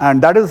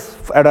 And that is,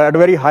 at a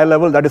very high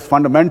level, that is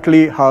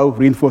fundamentally how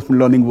reinforcement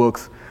learning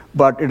works.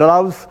 But it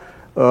allows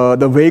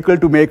the vehicle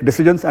to make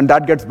decisions, and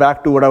that gets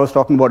back to what I was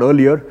talking about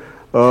earlier.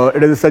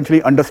 It is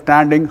essentially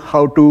understanding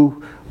how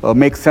to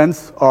make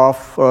sense of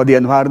the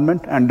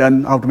environment and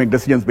then how to make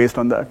decisions based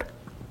on that.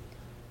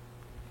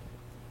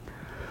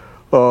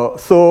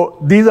 So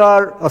these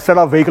are a set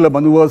of vehicular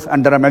maneuvers,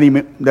 and there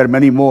are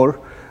many more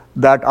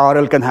that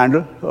RL can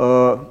handle.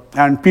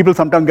 And people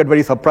sometimes get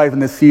very surprised when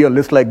they see a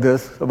list like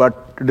this,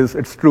 but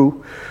it's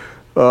true.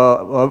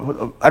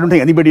 I don't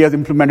think anybody has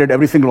implemented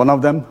every single one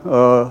of them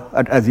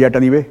as yet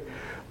anyway.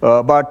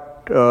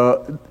 But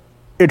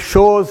it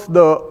shows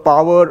the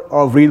power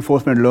of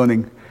reinforcement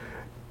learning.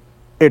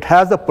 It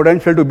has the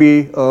potential to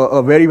be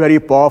a very, very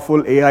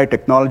powerful AI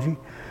technology.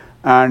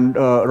 And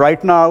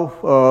right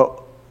now,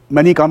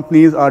 many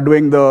companies are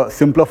doing the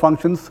simpler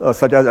functions,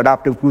 such as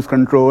adaptive cruise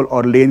control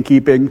or lane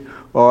keeping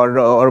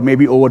or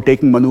maybe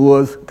overtaking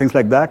maneuvers, things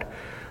like that.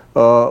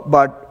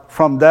 But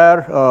from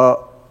there,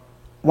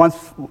 once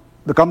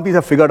the companies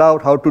have figured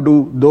out how to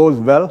do those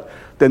well,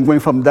 then going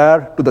from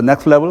there to the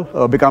next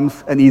level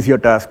becomes an easier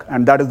task.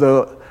 And that is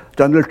the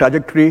general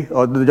trajectory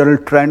or the general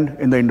trend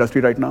in the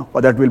industry right now,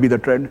 or that will be the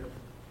trend.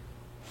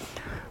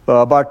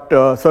 But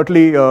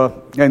certainly,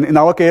 in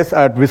our case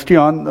at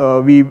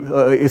Visteon, we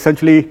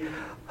essentially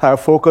have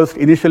focused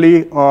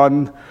initially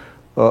on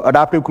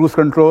adaptive cruise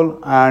control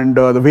and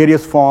the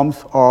various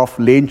forms of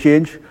lane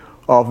change,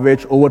 of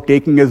which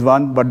overtaking is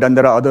one, but then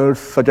there are others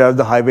such as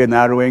the highway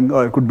narrowing,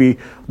 or it could be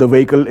the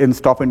vehicle in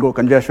stop-and-go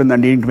congestion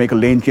and needing to make a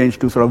lane change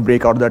to sort of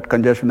break out of that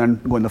congestion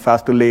and go in the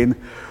faster lane,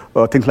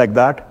 things like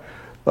that.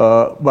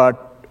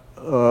 But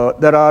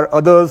there are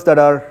others that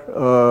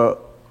are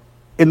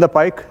in the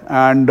pike,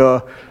 and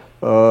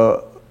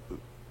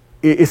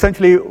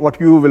essentially what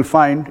you will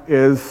find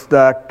is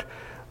that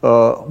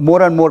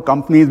more and more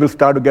companies will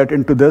start to get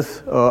into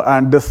this,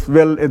 and this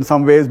will in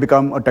some ways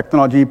become a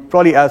technology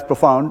probably as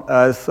profound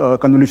as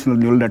convolutional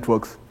neural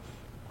networks.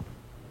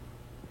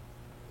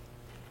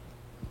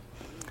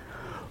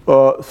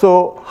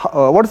 So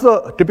what is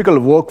the typical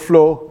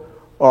workflow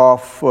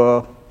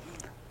of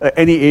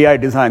any AI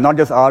design, not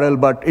just RL,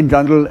 but in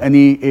general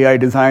any AI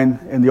design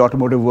in the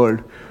automotive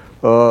world?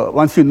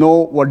 Once you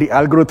know what the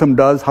algorithm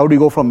does, how do you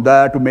go from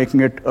there to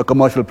making it a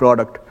commercial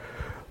product?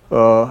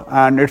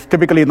 And it's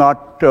typically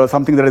not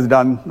something that is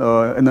done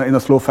in a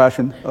slow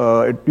fashion.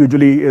 It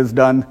usually is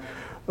done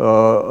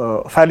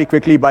fairly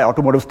quickly by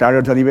automotive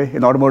standards anyway.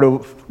 In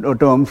automotive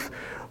terms,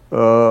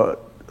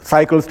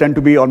 cycles tend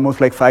to be almost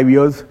like 5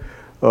 years.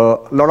 A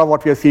lot of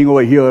what we are seeing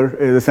over here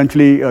is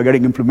essentially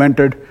getting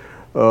implemented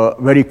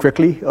very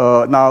quickly.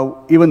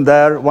 Now, even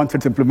there, once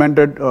it's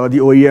implemented, the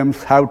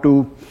OEMs have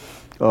to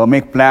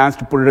make plans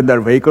to put it in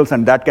their vehicles,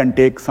 and that can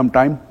take some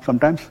time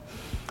sometimes.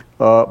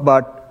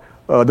 But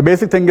the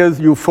basic thing is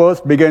you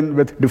first begin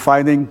with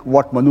defining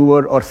what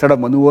maneuver or set of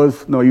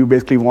maneuvers you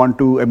basically want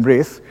to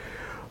embrace.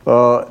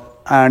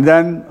 And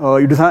then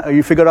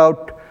you figure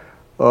out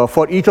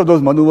for each of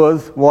those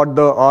maneuvers what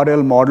the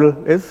RL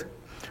model is.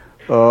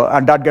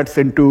 And that gets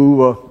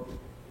into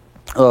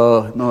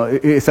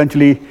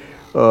essentially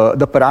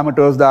the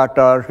parameters that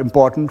are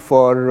important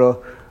for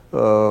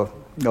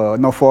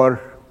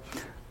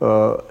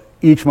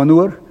each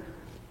maneuver.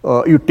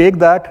 You take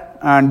that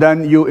and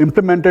then you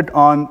implement it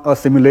on a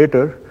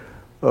simulator.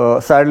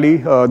 Sadly,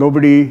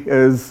 nobody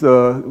is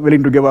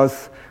willing to give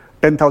us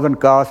 10,000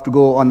 cars to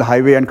go on the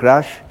highway and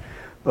crash.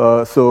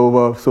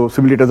 So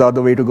simulators are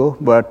the way to go.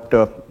 But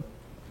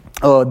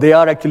they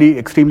are actually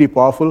extremely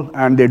powerful,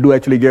 and they do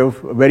actually give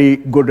very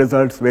good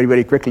results very,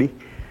 very quickly.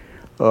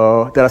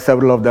 There are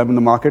several of them in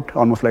the market,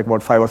 almost like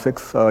about 5 or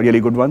 6 really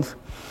good ones.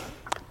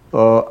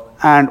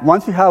 And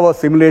once you have a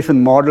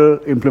simulation model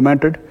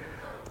implemented,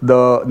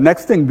 the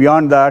next thing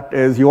beyond that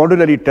is you want to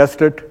really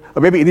test it.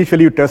 Or maybe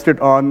initially you test it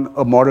on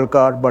a model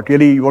car, but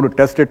really you want to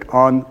test it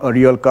on a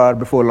real car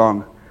before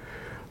long.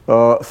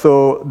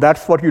 So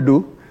that's what you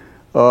do.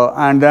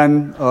 And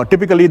then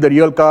typically the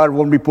real car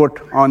won't be put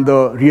on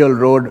the real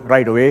road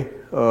right away.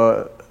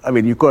 I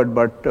mean, you could,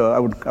 but I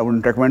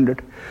wouldn't recommend it.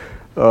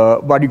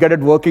 But you get it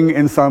working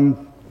in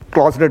some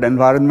closeted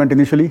environment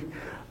initially.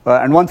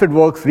 And once it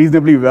works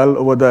reasonably well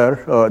over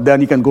there,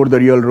 then you can go to the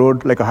real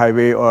road, like a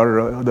highway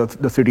or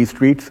the city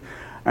streets,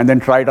 and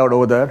then try it out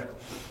over there.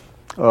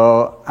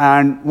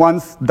 And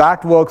once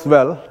that works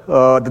well,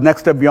 the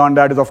next step beyond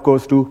that is, of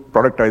course, to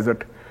productize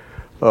it.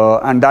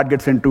 And that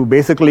gets into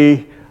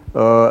basically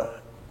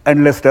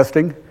endless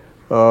testing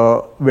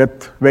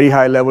with very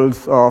high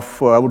levels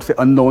of, I would say,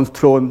 unknowns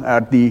thrown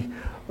at the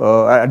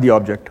at the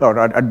object or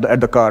at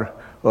the car.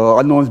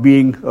 Unknowns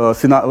being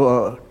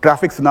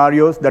traffic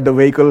scenarios that the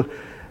vehicle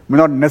may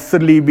not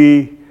necessarily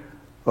be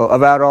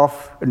aware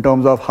of in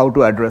terms of how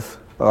to address,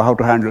 how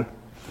to handle.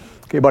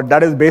 Okay, but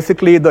that is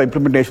basically the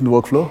implementation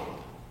workflow.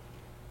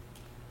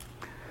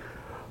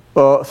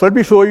 So let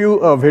me show you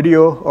a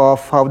video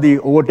of how the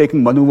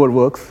overtaking maneuver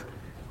works.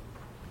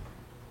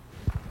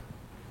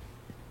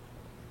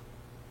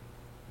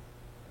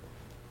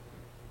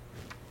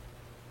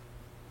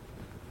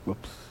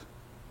 Whoops.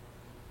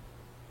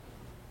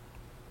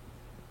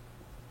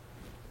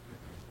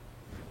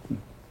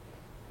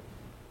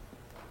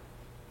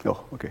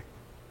 Oh, okay.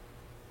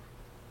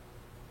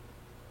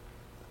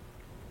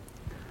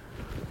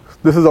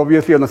 This is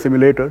obviously on a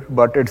simulator,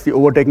 but it's the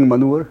overtaking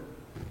maneuver.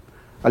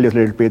 I'll just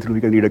let it play through.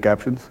 We can read the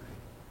captions.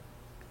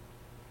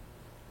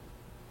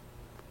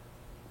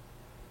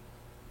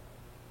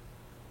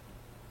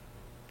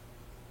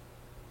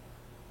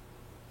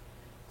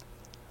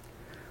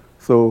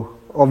 So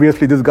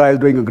obviously this guy is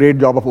doing a great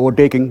job of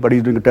overtaking, but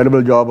he's doing a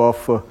terrible job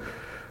of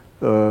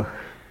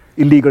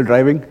illegal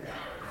driving.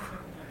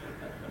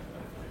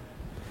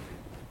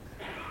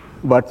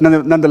 But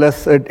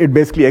nonetheless, it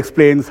basically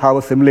explains how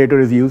a simulator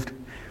is used.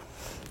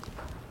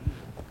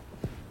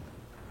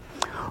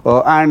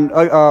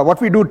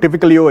 What we do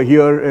typically over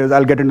here is,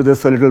 I'll get into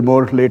this a little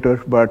more later,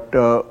 but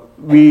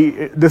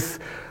this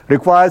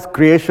requires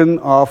creation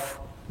of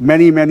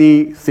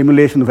many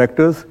simulation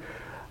vectors.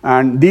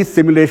 And these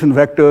simulation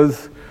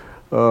vectors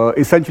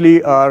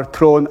essentially are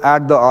thrown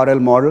at the RL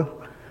model.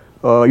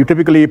 You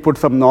typically put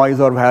some noise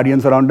or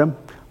variance around them,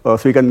 so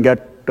you can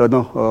get a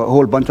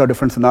whole bunch of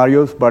different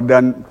scenarios, but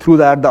then through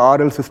that, the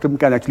RL system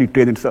can actually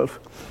train itself.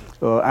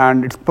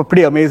 And it's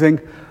pretty amazing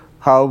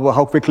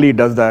how quickly it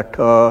does that.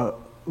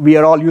 We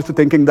are all used to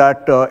thinking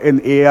that in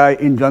AI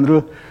in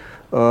general,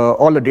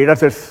 all the data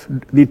sets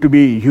need to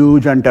be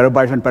huge and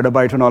terabytes and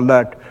petabytes and all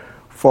that.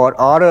 For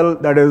RL,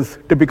 that is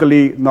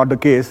typically not the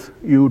case.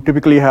 You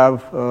typically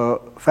have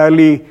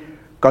fairly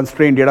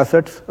constrained data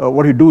sets.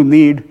 What you do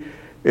need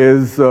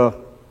is a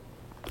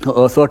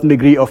certain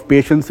degree of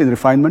patience in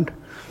refinement,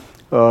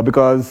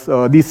 because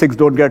these things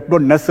don't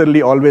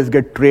necessarily always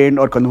get trained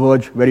or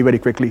converge very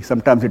quickly.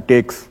 Sometimes it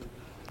takes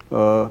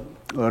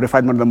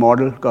refinement of the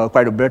model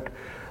quite a bit.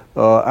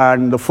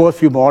 And the first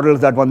few models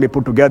that one may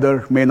put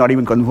together may not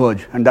even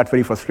converge, and that's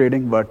very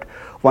frustrating. But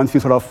once you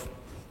sort of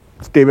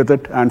stay with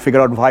it and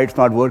figure out why it's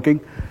not working,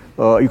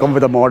 you come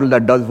with a model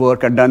that does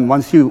work, and then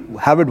once you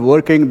have it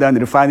working, then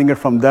refining it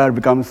from there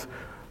becomes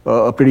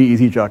a pretty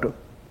easy charter.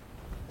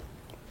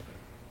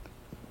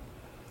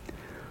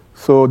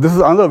 So this is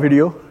another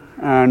video,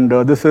 and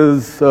this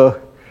is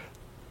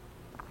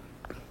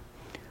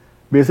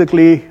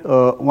basically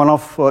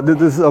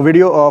this is a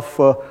video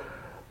of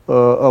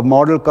a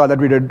model car that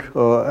we did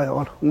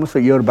almost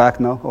a year back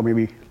now, or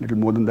maybe a little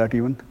more than that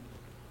even.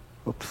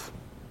 Oops.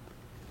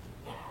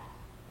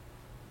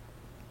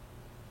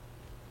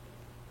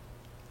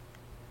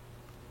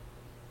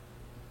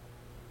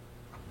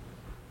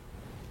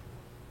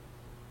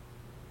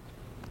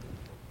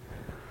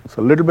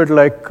 So a little bit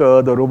like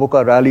the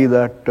Robocar rally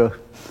that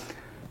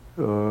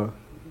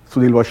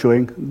Sunil was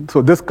showing.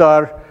 So this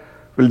car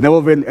will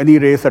never win any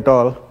race at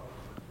all.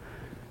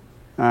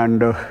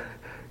 And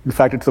in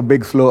fact, it's a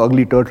big, slow,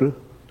 ugly turtle.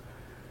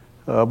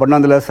 But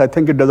nonetheless, I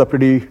think it does a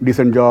pretty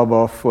decent job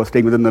of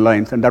staying within the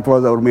lines. And that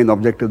was our main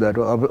objective.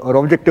 Our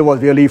objective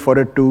was really for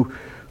it to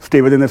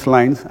stay within its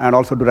lines and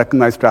also to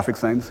recognize traffic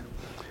signs.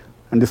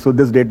 And this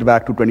dates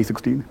back to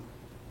 2016.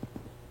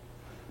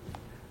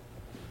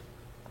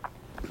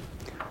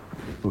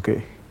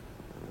 Okay.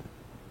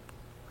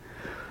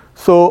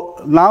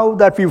 So now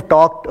that we've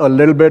talked a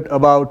little bit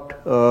about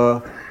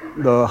the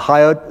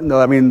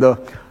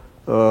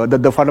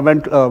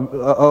fundamental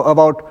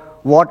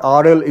about what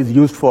RL is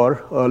used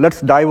for, let's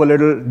dive a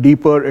little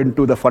deeper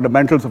into the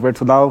fundamentals of it.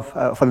 So now,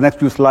 for the next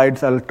few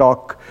slides, I'll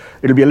talk.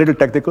 It'll be a little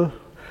technical,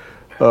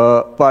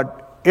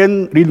 but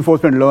in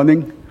reinforcement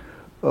learning,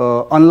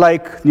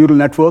 unlike neural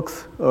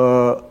networks,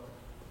 the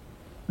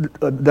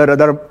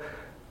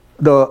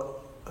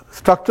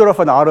structure of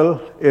an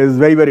RL is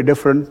very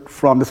different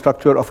from the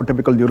structure of a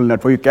typical neural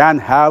network. You can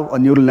have a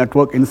neural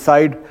network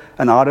inside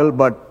an RL,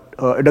 but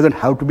it doesn't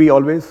have to be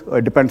always.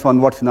 It depends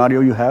on what scenario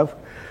you have.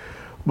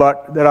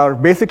 But there are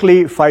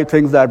basically 5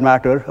 things that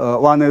matter.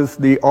 One is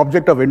the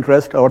object of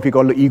interest, or what we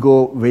call the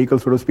ego vehicle,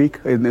 so to speak,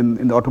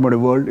 in the automotive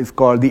world, is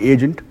called the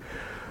agent.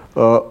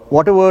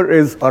 Whatever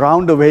is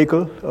around the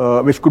vehicle,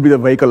 which could be the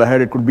vehicle ahead,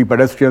 it could be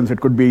pedestrians,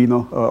 it could be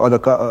other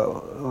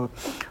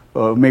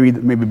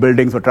maybe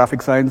buildings or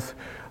traffic signs.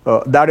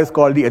 That is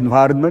called the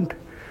environment.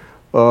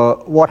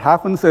 What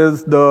happens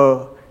is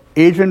the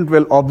agent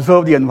will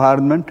observe the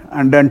environment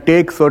and then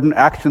take certain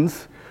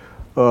actions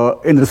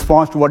in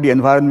response to what the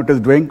environment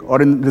is doing,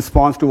 or in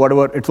response to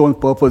whatever its own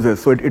purpose is.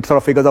 So it sort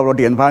of figures out what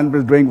the environment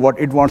is doing, what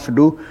it wants to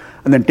do,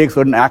 and then take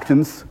certain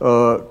actions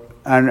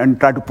and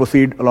try to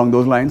proceed along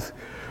those lines.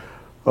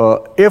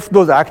 If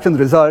those actions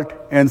result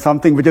in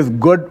something which is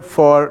good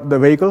for the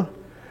vehicle,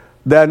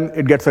 then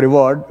it gets a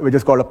reward, which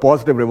is called a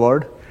positive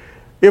reward.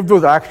 if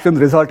those actions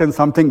result in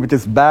something which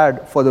is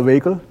bad for the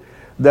vehicle,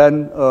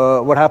 then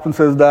what happens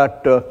is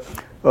that it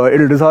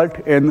will result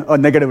in a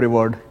negative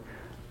reward.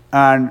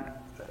 And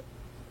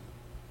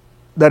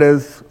there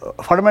is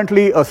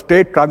fundamentally a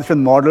state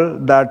transition model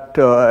that,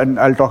 and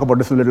I'll talk about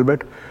this a little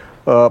bit,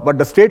 but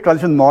the state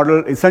transition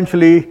model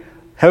essentially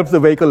helps the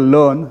vehicle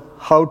learn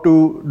how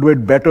to do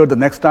it better the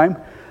next time,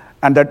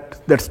 and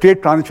that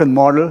state transition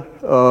model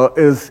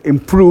is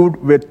improved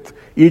with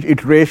each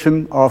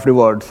iteration of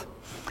rewards.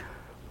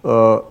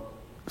 Now,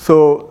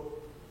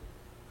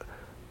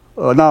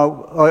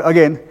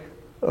 again,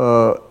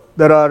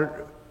 there are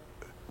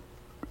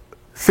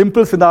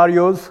simple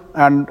scenarios,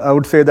 and I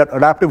would say that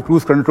adaptive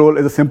cruise control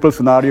is a simple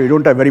scenario. You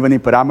don't have very many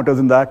parameters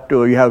in that.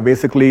 You have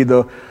basically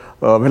the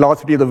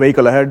velocity of the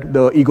vehicle ahead,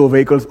 the ego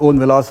vehicle's own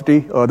velocity,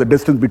 the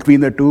distance between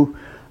the two,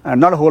 and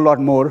not a whole lot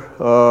more.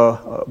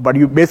 But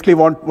you basically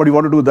what you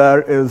want to do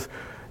there is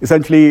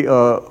essentially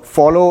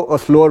follow a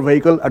slower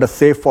vehicle at a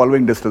safe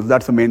following distance.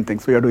 That's the main thing.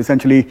 So you have to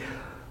essentially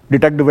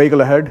detect the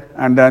vehicle ahead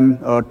and then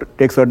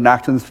take certain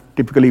actions,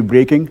 typically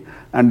braking,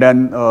 and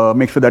then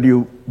make sure that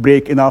you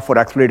brake enough or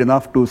accelerate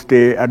enough to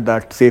stay at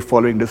that safe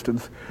following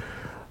distance.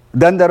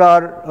 Then there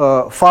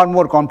are far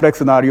more complex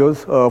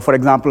scenarios, for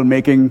example,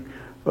 making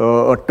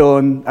a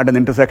turn at an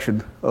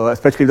intersection,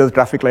 especially if there's a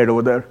traffic light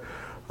over there.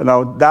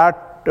 Now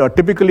that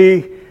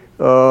typically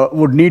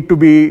would need to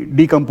be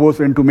decomposed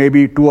into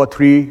maybe 2 or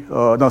 3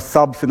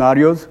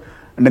 sub-scenarios,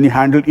 and then you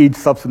handle each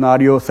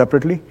sub-scenario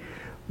separately.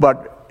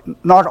 But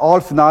not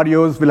all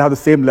scenarios will have the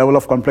same level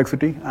of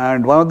complexity,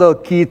 and one of the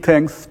key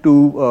things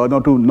to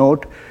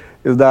note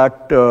is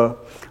that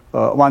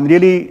one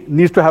really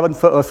needs to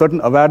have a certain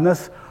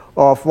awareness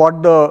of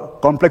what the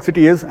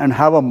complexity is and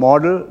have a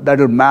model that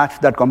will match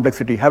that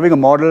complexity. Having a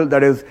model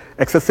that is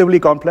excessively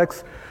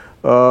complex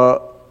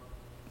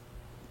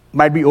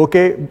might be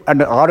okay,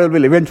 and the RL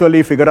will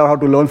eventually figure out how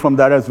to learn from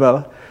that as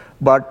well.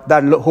 But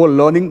that whole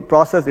learning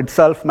process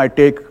itself might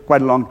take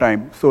quite a long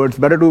time. So it's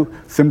better to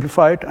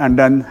simplify it and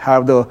then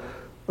have the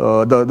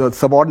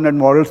subordinate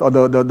models or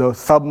the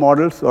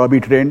sub-models be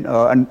trained,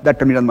 and that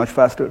can be done much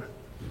faster.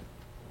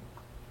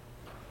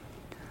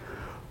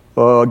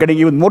 Getting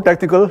even more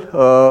technical,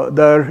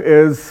 there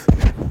is,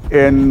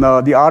 in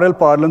the RL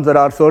parlance, there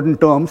are certain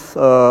terms,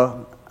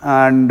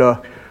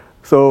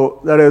 so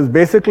there is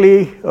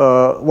basically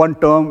one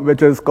term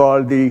which is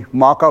called the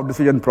Markov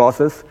decision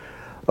process.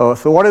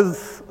 So what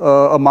is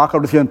a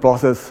Markov decision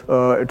process?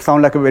 It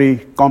sounds like a very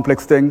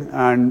complex thing,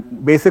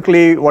 and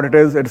basically what it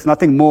is, it's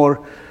nothing more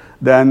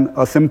than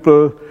a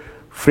simple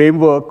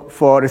framework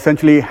for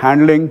essentially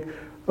handling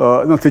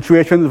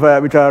situations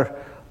which are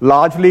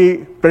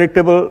largely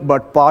predictable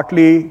but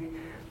partly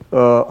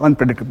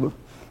unpredictable.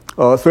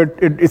 So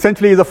it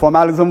essentially is a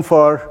formalism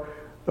for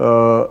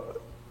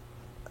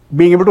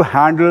being able to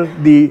handle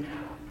the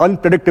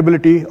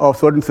unpredictability of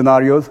certain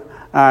scenarios,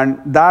 and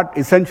that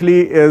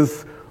essentially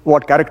is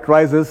what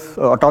characterizes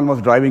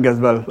autonomous driving as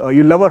well.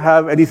 You'll never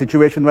have any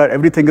situation where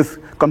everything is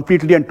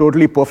completely and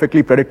totally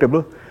perfectly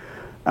predictable,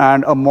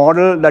 and a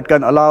model that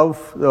can allow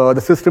the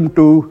system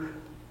to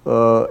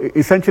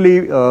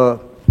essentially, I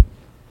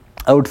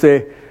would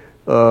say,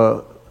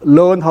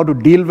 learn how to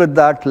deal with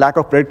that lack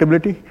of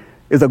predictability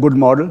is a good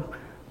model.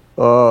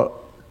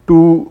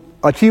 To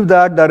achieve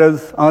that, there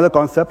is another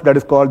concept that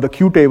is called the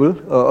Q table.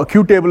 A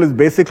Q table is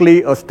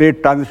basically a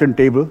state transition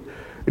table.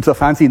 It's a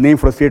fancy name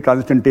for a state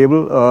transition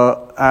table,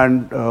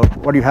 and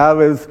what you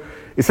have is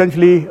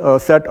essentially a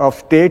set of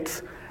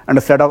states and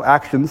a set of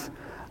actions,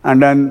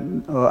 and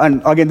then,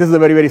 and again, this is a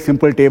very, very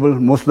simple table.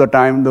 Most of the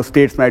time, the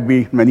states might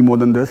be many more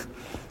than this.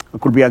 It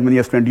could be as many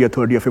as 20 or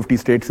 30 or 50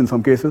 states in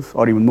some cases,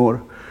 or even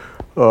more.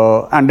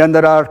 And then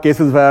there are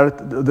cases where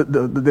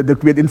there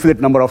could be an infinite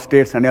number of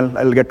states, and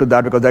I'll get to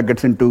that because that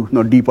gets into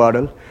deep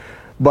RL.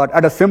 But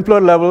at a simpler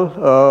level,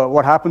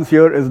 what happens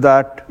here is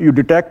that you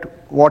detect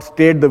what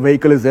state the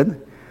vehicle is in,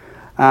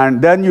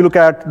 and then you look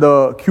at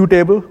the Q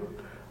table.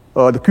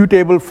 The Q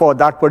table for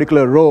that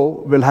particular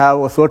row will have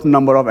a certain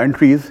number of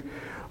entries.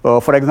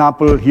 For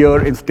example,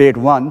 here in state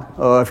 1,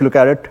 if you look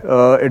at it,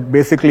 it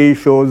basically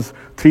shows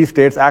 3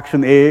 states.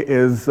 Action A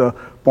is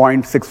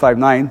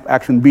 0.659,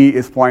 action B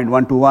is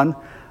 0.121,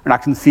 and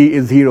action C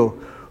is 0.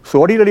 So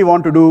what you really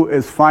want to do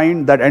is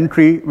find that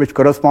entry which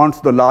corresponds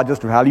to the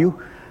largest value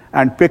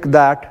and pick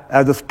that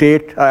as the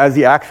state, as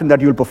the action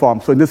that you'll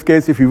perform. So in this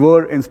case, if you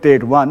were in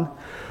state 1,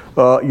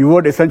 you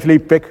would essentially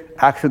pick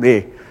action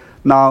A.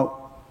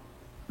 Now,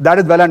 that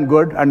is well and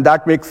good, and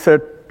that makes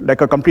it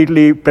like a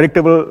completely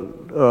predictable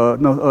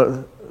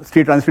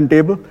state transition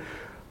table.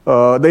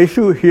 The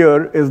issue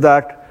here is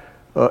that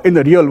in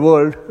the real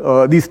world,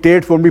 these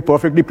states won't be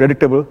perfectly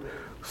predictable.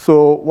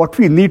 So what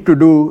we need to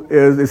do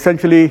is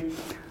essentially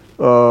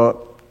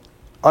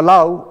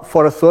allow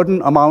for a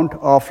certain amount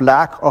of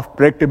lack of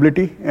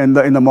predictability in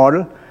the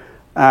model,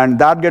 and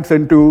that gets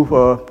into,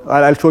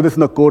 I'll show this in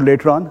the code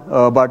later on,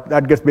 but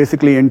that gets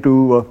basically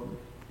into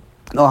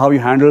how you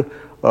handle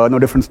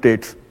different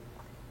states.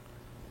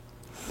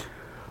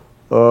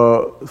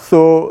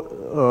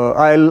 So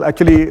I'll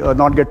actually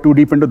not get too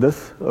deep into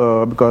this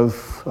because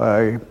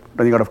I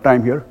running out of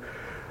time here.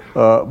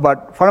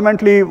 But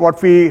fundamentally,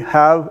 what we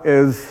have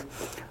is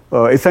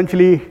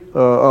essentially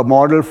a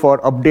model for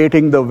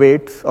updating the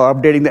weights or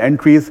updating the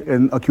entries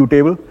in a Q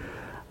table.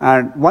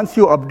 And once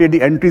you update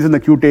the entries in the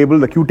Q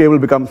table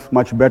becomes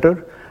much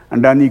better.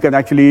 And then you can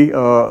actually,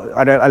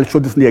 I'll show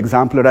this in the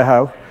example that I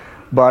have,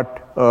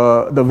 but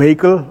the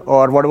vehicle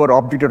or whatever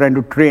object you're trying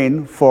to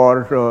train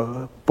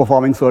for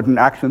performing certain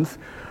actions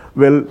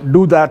will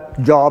do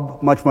that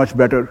job much, much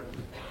better.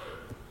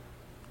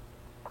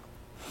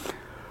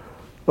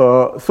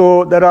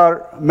 So there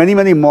are many,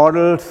 many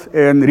models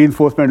in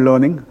reinforcement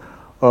learning.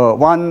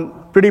 One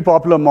pretty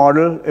popular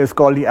model is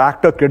called the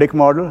actor-critic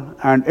model.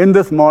 And in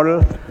this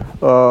model,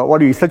 what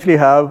you essentially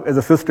have is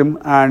a system.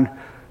 And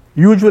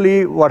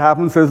usually what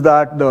happens is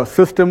that the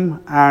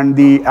system and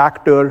the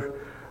actor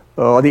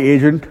or the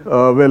agent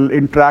will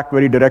interact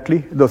very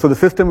directly. So the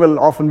system will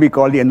often be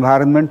called the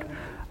environment,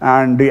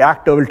 and the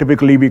actor will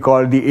typically be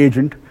called the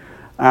agent.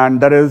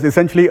 And there is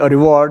essentially a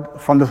reward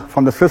from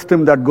the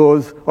system that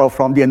goes, or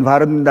from the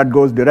environment that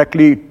goes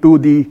directly to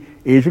the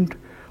agent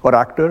or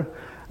actor.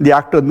 The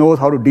actor knows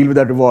how to deal with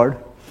that reward.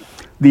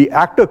 The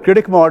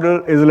actor-critic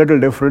model is a little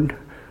different.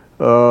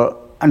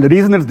 And the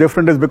reason it's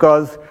different is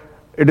because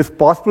it is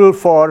possible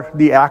for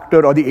the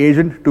actor or the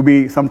agent to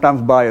be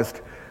sometimes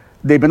biased.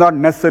 They may not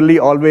necessarily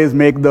always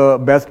make the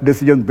best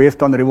decisions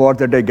based on the rewards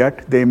that they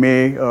get. They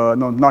may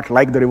not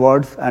like the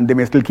rewards, and they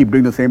may still keep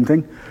doing the same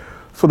thing.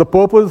 So the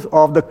purpose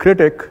of the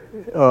critic,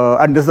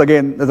 and this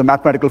again, there's a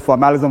mathematical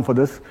formalism for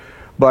this,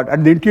 but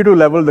at the intuitive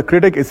level, the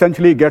critic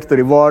essentially gets the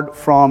reward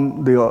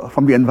from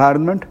the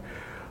environment.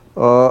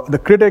 The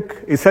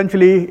critic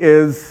essentially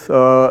is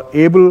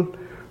able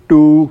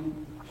to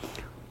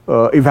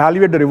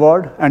evaluate the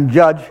reward and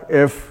judge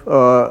if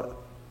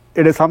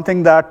it is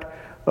something that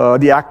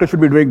the actor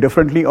should be doing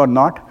differently or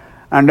not,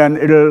 and then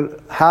it'll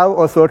have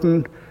a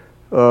certain,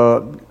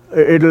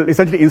 it'll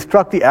essentially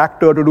instruct the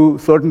actor to do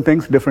certain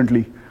things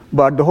differently.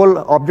 But the whole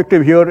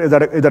objective here is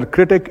that a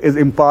critic is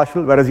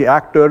impartial, whereas the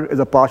actor is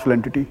a partial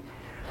entity.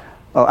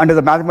 And there's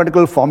a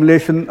mathematical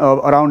formulation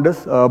around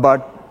this,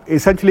 but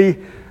essentially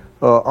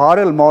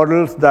RL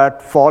models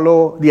that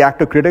follow the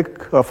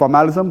actor-critic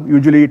formalism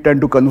usually tend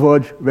to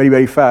converge very,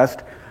 very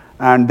fast,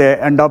 and they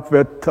end up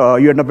with,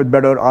 you end up with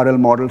better RL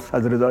models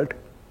as a result.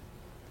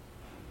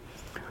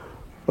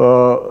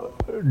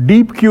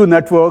 Deep Q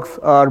networks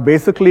are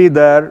basically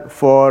there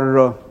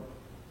for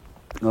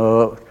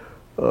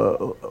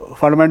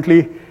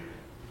fundamentally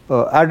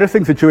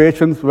addressing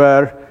situations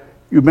where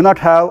you may not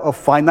have a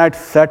finite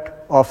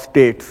set of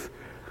states.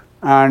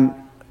 And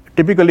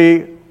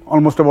typically,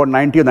 almost about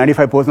 90 or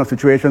 95% of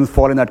situations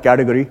fall in that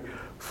category.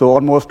 So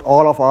almost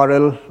all of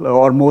RL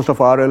or most of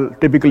RL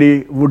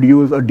typically would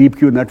use a deep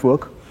Q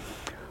network.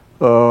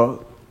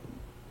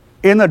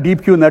 In a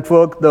deep Q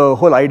network, the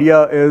whole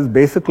idea is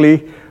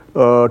basically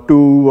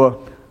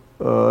to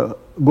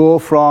go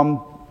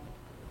from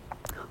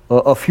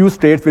a few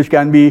states which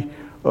can be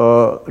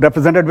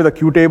represented with a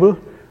Q table.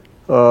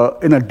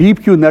 In a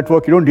deep Q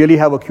network, you don't really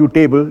have a Q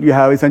table. You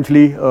have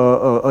essentially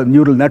a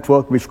neural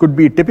network, which could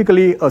be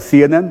typically a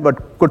CNN,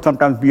 but could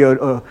sometimes be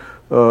a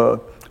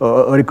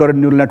recurrent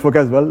neural network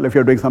as well, if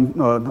you're doing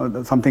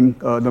something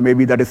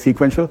maybe that is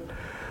sequential.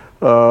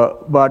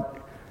 But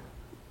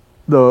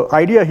the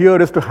idea here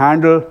is to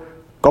handle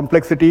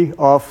complexity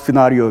of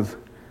scenarios.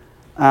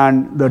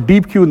 And the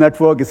deep Q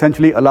network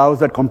essentially allows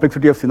that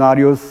complexity of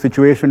scenarios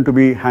situation to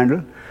be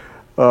handled.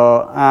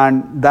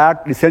 And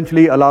that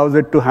essentially allows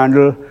it to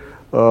handle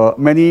a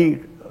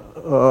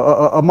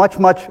much,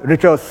 much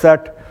richer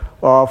set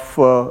of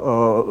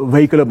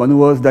vehicular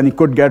maneuvers than you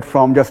could get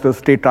from just a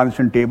state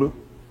transition table.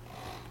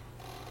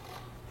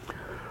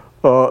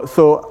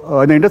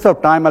 So in the interest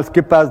of time, I'll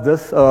skip past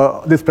this.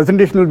 This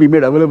presentation will be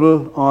made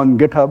available on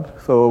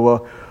GitHub,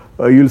 so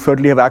you'll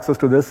certainly have access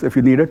to this if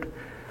you need it.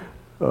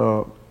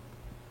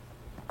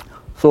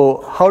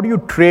 So how do you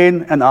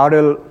train an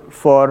RL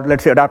for,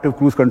 let's say, adaptive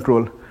cruise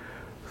control?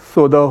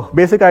 So the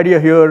basic idea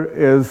here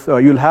is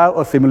you'll have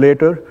a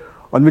simulator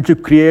on which you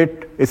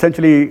create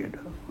essentially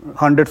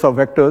hundreds of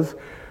vectors,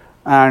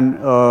 and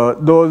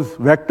those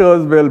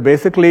vectors will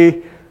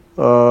basically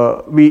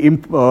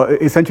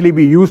essentially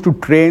be used to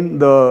train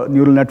the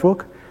neural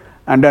network.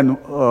 And then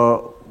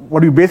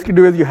what you basically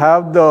do is you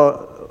have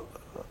the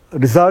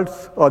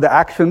results or the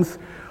actions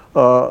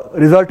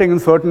resulting in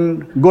certain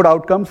good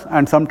outcomes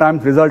and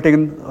sometimes resulting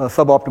in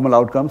suboptimal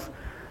outcomes.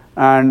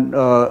 And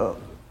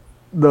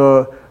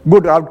the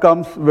good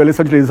outcomes will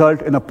essentially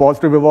result in a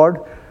positive reward.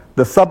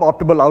 The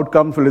suboptimal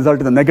outcomes will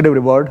result in a negative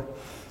reward.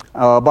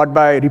 But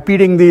by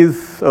repeating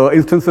these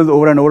instances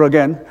over and over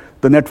again,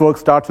 the network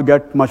starts to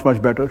get much,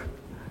 much better.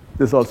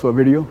 This is also a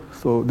video.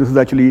 So this is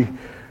actually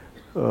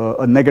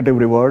a negative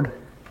reward.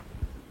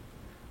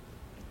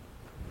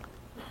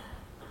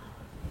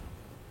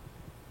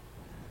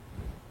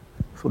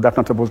 So that's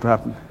not supposed to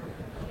happen.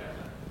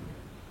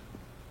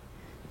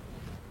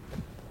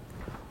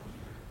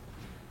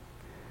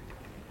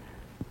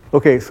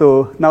 Okay,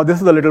 so now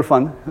this is a little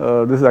fun.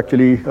 This is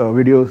actually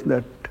videos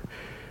that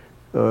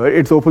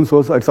It's open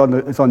source. It's on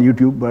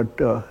YouTube,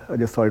 but I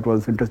just thought it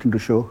was interesting to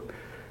show.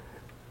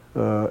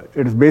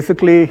 It is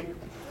basically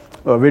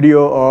a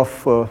video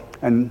of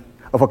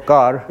a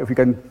car, if you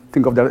can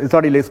think of that. It's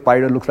not really a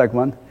spider, looks like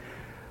one,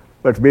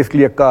 but it's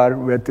basically a car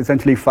with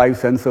essentially 5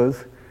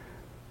 sensors,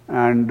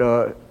 and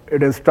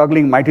it is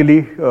struggling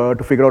mightily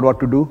to figure out what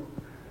to do,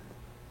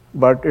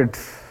 but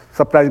it's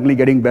surprisingly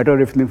getting better,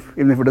 even if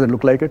it doesn't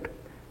look like it.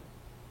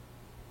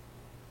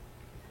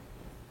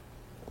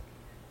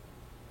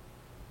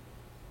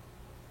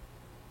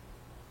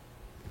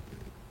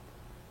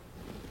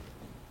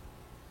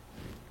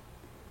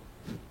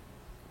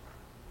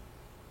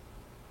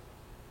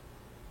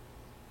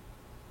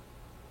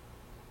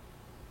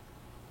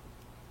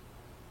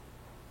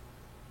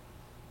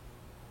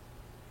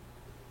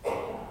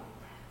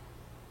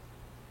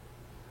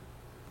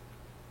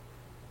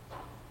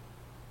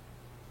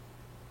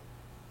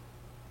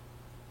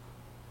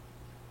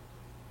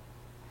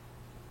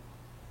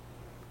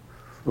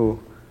 So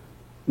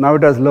now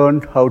it has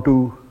learned how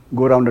to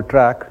go around a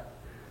track,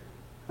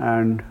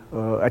 and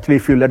actually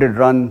if you let it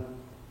run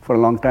for a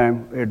long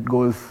time, it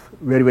goes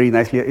very, very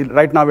nicely.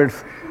 Right now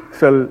it's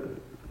still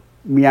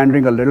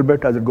meandering a little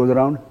bit as it goes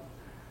around,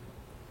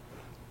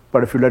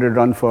 but if you let it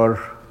run for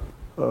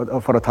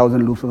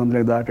 1,000 loops or something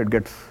like that, it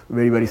gets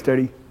very, very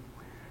steady.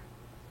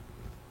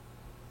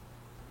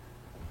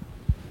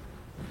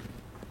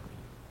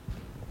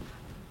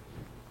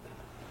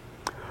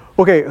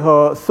 Okay,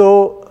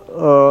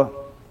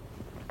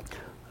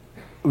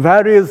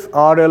 where is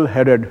RL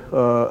headed?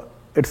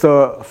 It's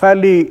a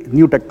fairly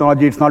new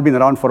technology. It's not been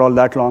around for all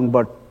that long,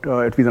 but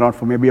it's been around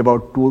for maybe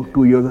about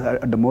two years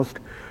at the most.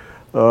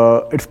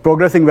 It's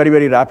progressing very,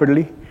 very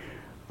rapidly.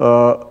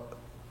 But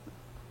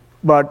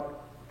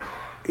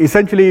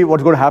essentially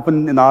what's going to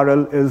happen in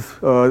RL is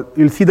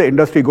you'll see the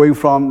industry going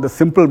from the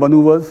simple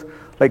maneuvers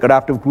like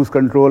adaptive cruise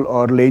control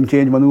or lane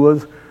change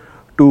maneuvers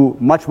to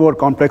much more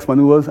complex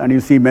maneuvers, and you'll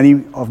see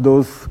many of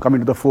those coming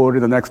to the fore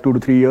in the next 2 to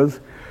 3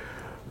 years.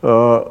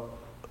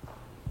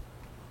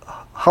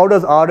 How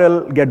does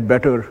RL get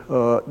better?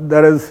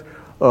 There is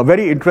a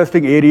very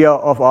interesting area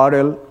of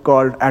RL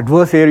called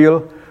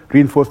adversarial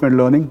reinforcement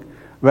learning,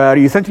 where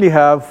you essentially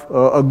have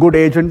a good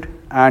agent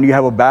and you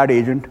have a bad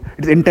agent.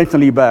 It's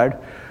intentionally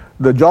bad.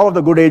 The job of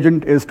the good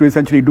agent is to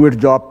essentially do its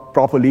job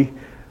properly.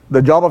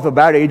 The job of the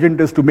bad agent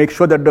is to make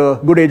sure that the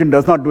good agent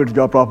does not do its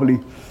job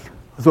properly.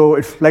 So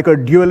it's like a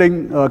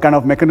dueling kind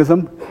of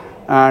mechanism,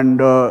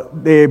 and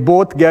they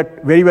both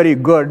get very, very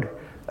good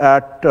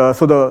at,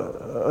 so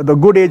the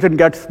good agent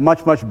gets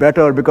much, much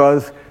better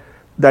because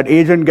that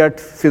agent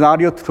gets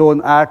scenario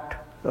thrown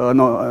at, on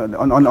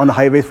the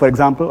highways, for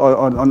example, or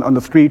on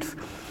the streets,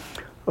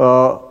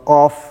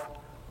 of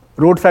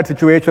roadside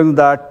situations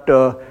that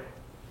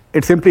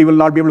it simply will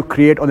not be able to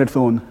create on its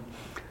own.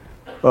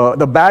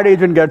 The bad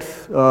agent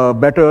gets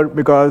better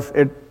because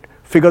it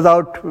figures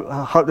out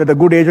how the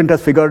good agent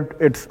has figured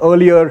its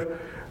earlier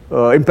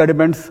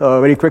impediments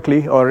very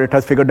quickly, or it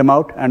has figured them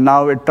out, and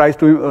now it tries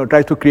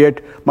to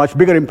create much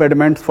bigger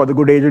impediments for the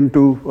good agent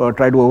to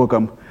try to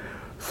overcome.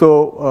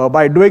 So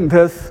by doing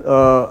this,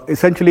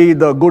 essentially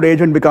the good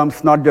agent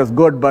becomes not just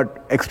good,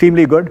 but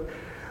extremely good.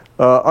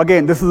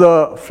 Again, this is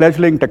a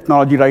fledgling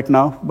technology right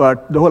now,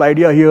 but the whole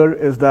idea here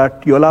is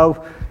that you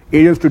allow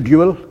agents to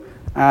duel,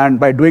 and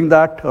by doing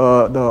that,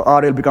 the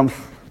RL becomes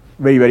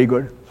very, very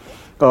good.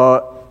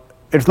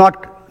 It's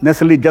not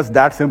necessarily just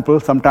that simple.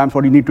 Sometimes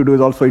what you need to do is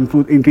also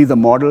increase the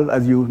model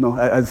as you know,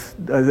 as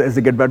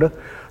they get better.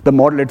 The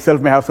model itself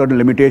may have certain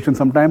limitations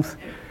sometimes.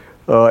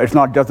 It's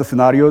not just the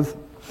scenarios.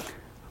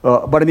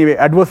 But anyway,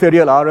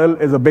 adversarial RL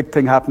is a big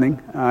thing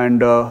happening, and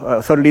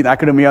certainly in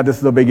academia, this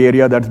is a big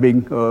area that's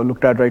being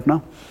looked at right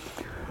now.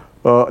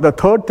 The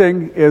third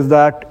thing is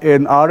that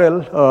in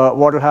RL,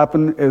 what will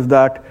happen is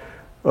that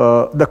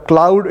the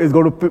cloud is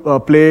going to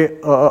play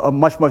a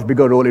much, much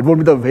bigger role. It won't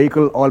be the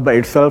vehicle all by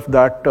itself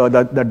that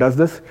does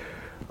this.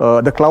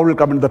 The cloud will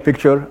come into the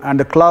picture, and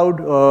the cloud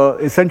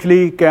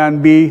essentially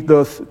can be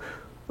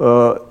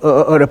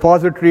a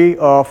repository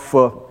of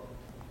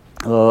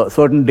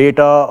certain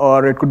data,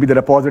 or it could be the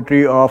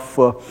repository of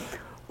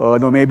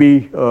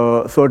maybe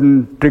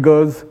certain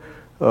triggers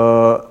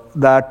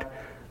that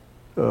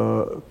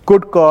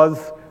could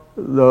cause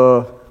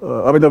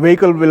the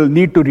vehicle will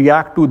need to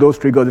react to those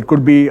triggers. It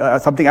could be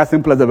something as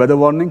simple as a weather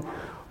warning,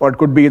 or it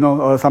could be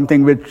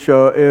something which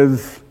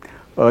is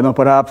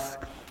perhaps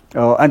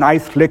an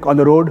ice slick on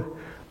the road,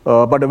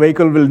 but the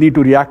vehicle will need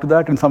to react to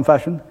that in some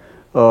fashion.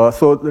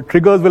 So the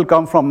triggers will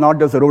come from not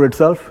just the road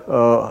itself,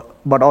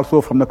 but also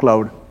from the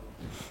cloud.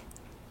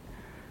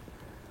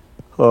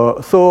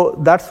 So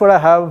that's what I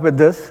have with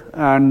this,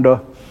 and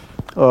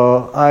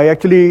I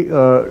actually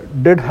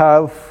did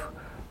have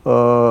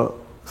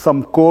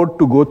some code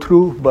to go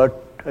through,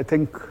 but I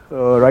think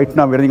right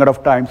now we're running out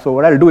of time. So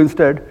what I'll do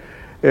instead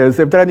is,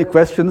 if there are any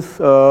questions,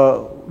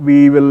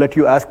 we will let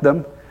you ask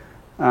them,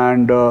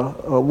 and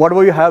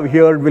whatever you have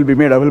here will be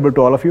made available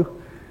to all of you,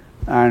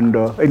 and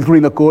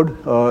including the code.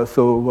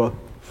 So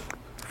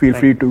feel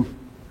free to.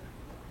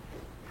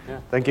 Yeah,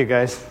 thank you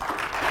guys.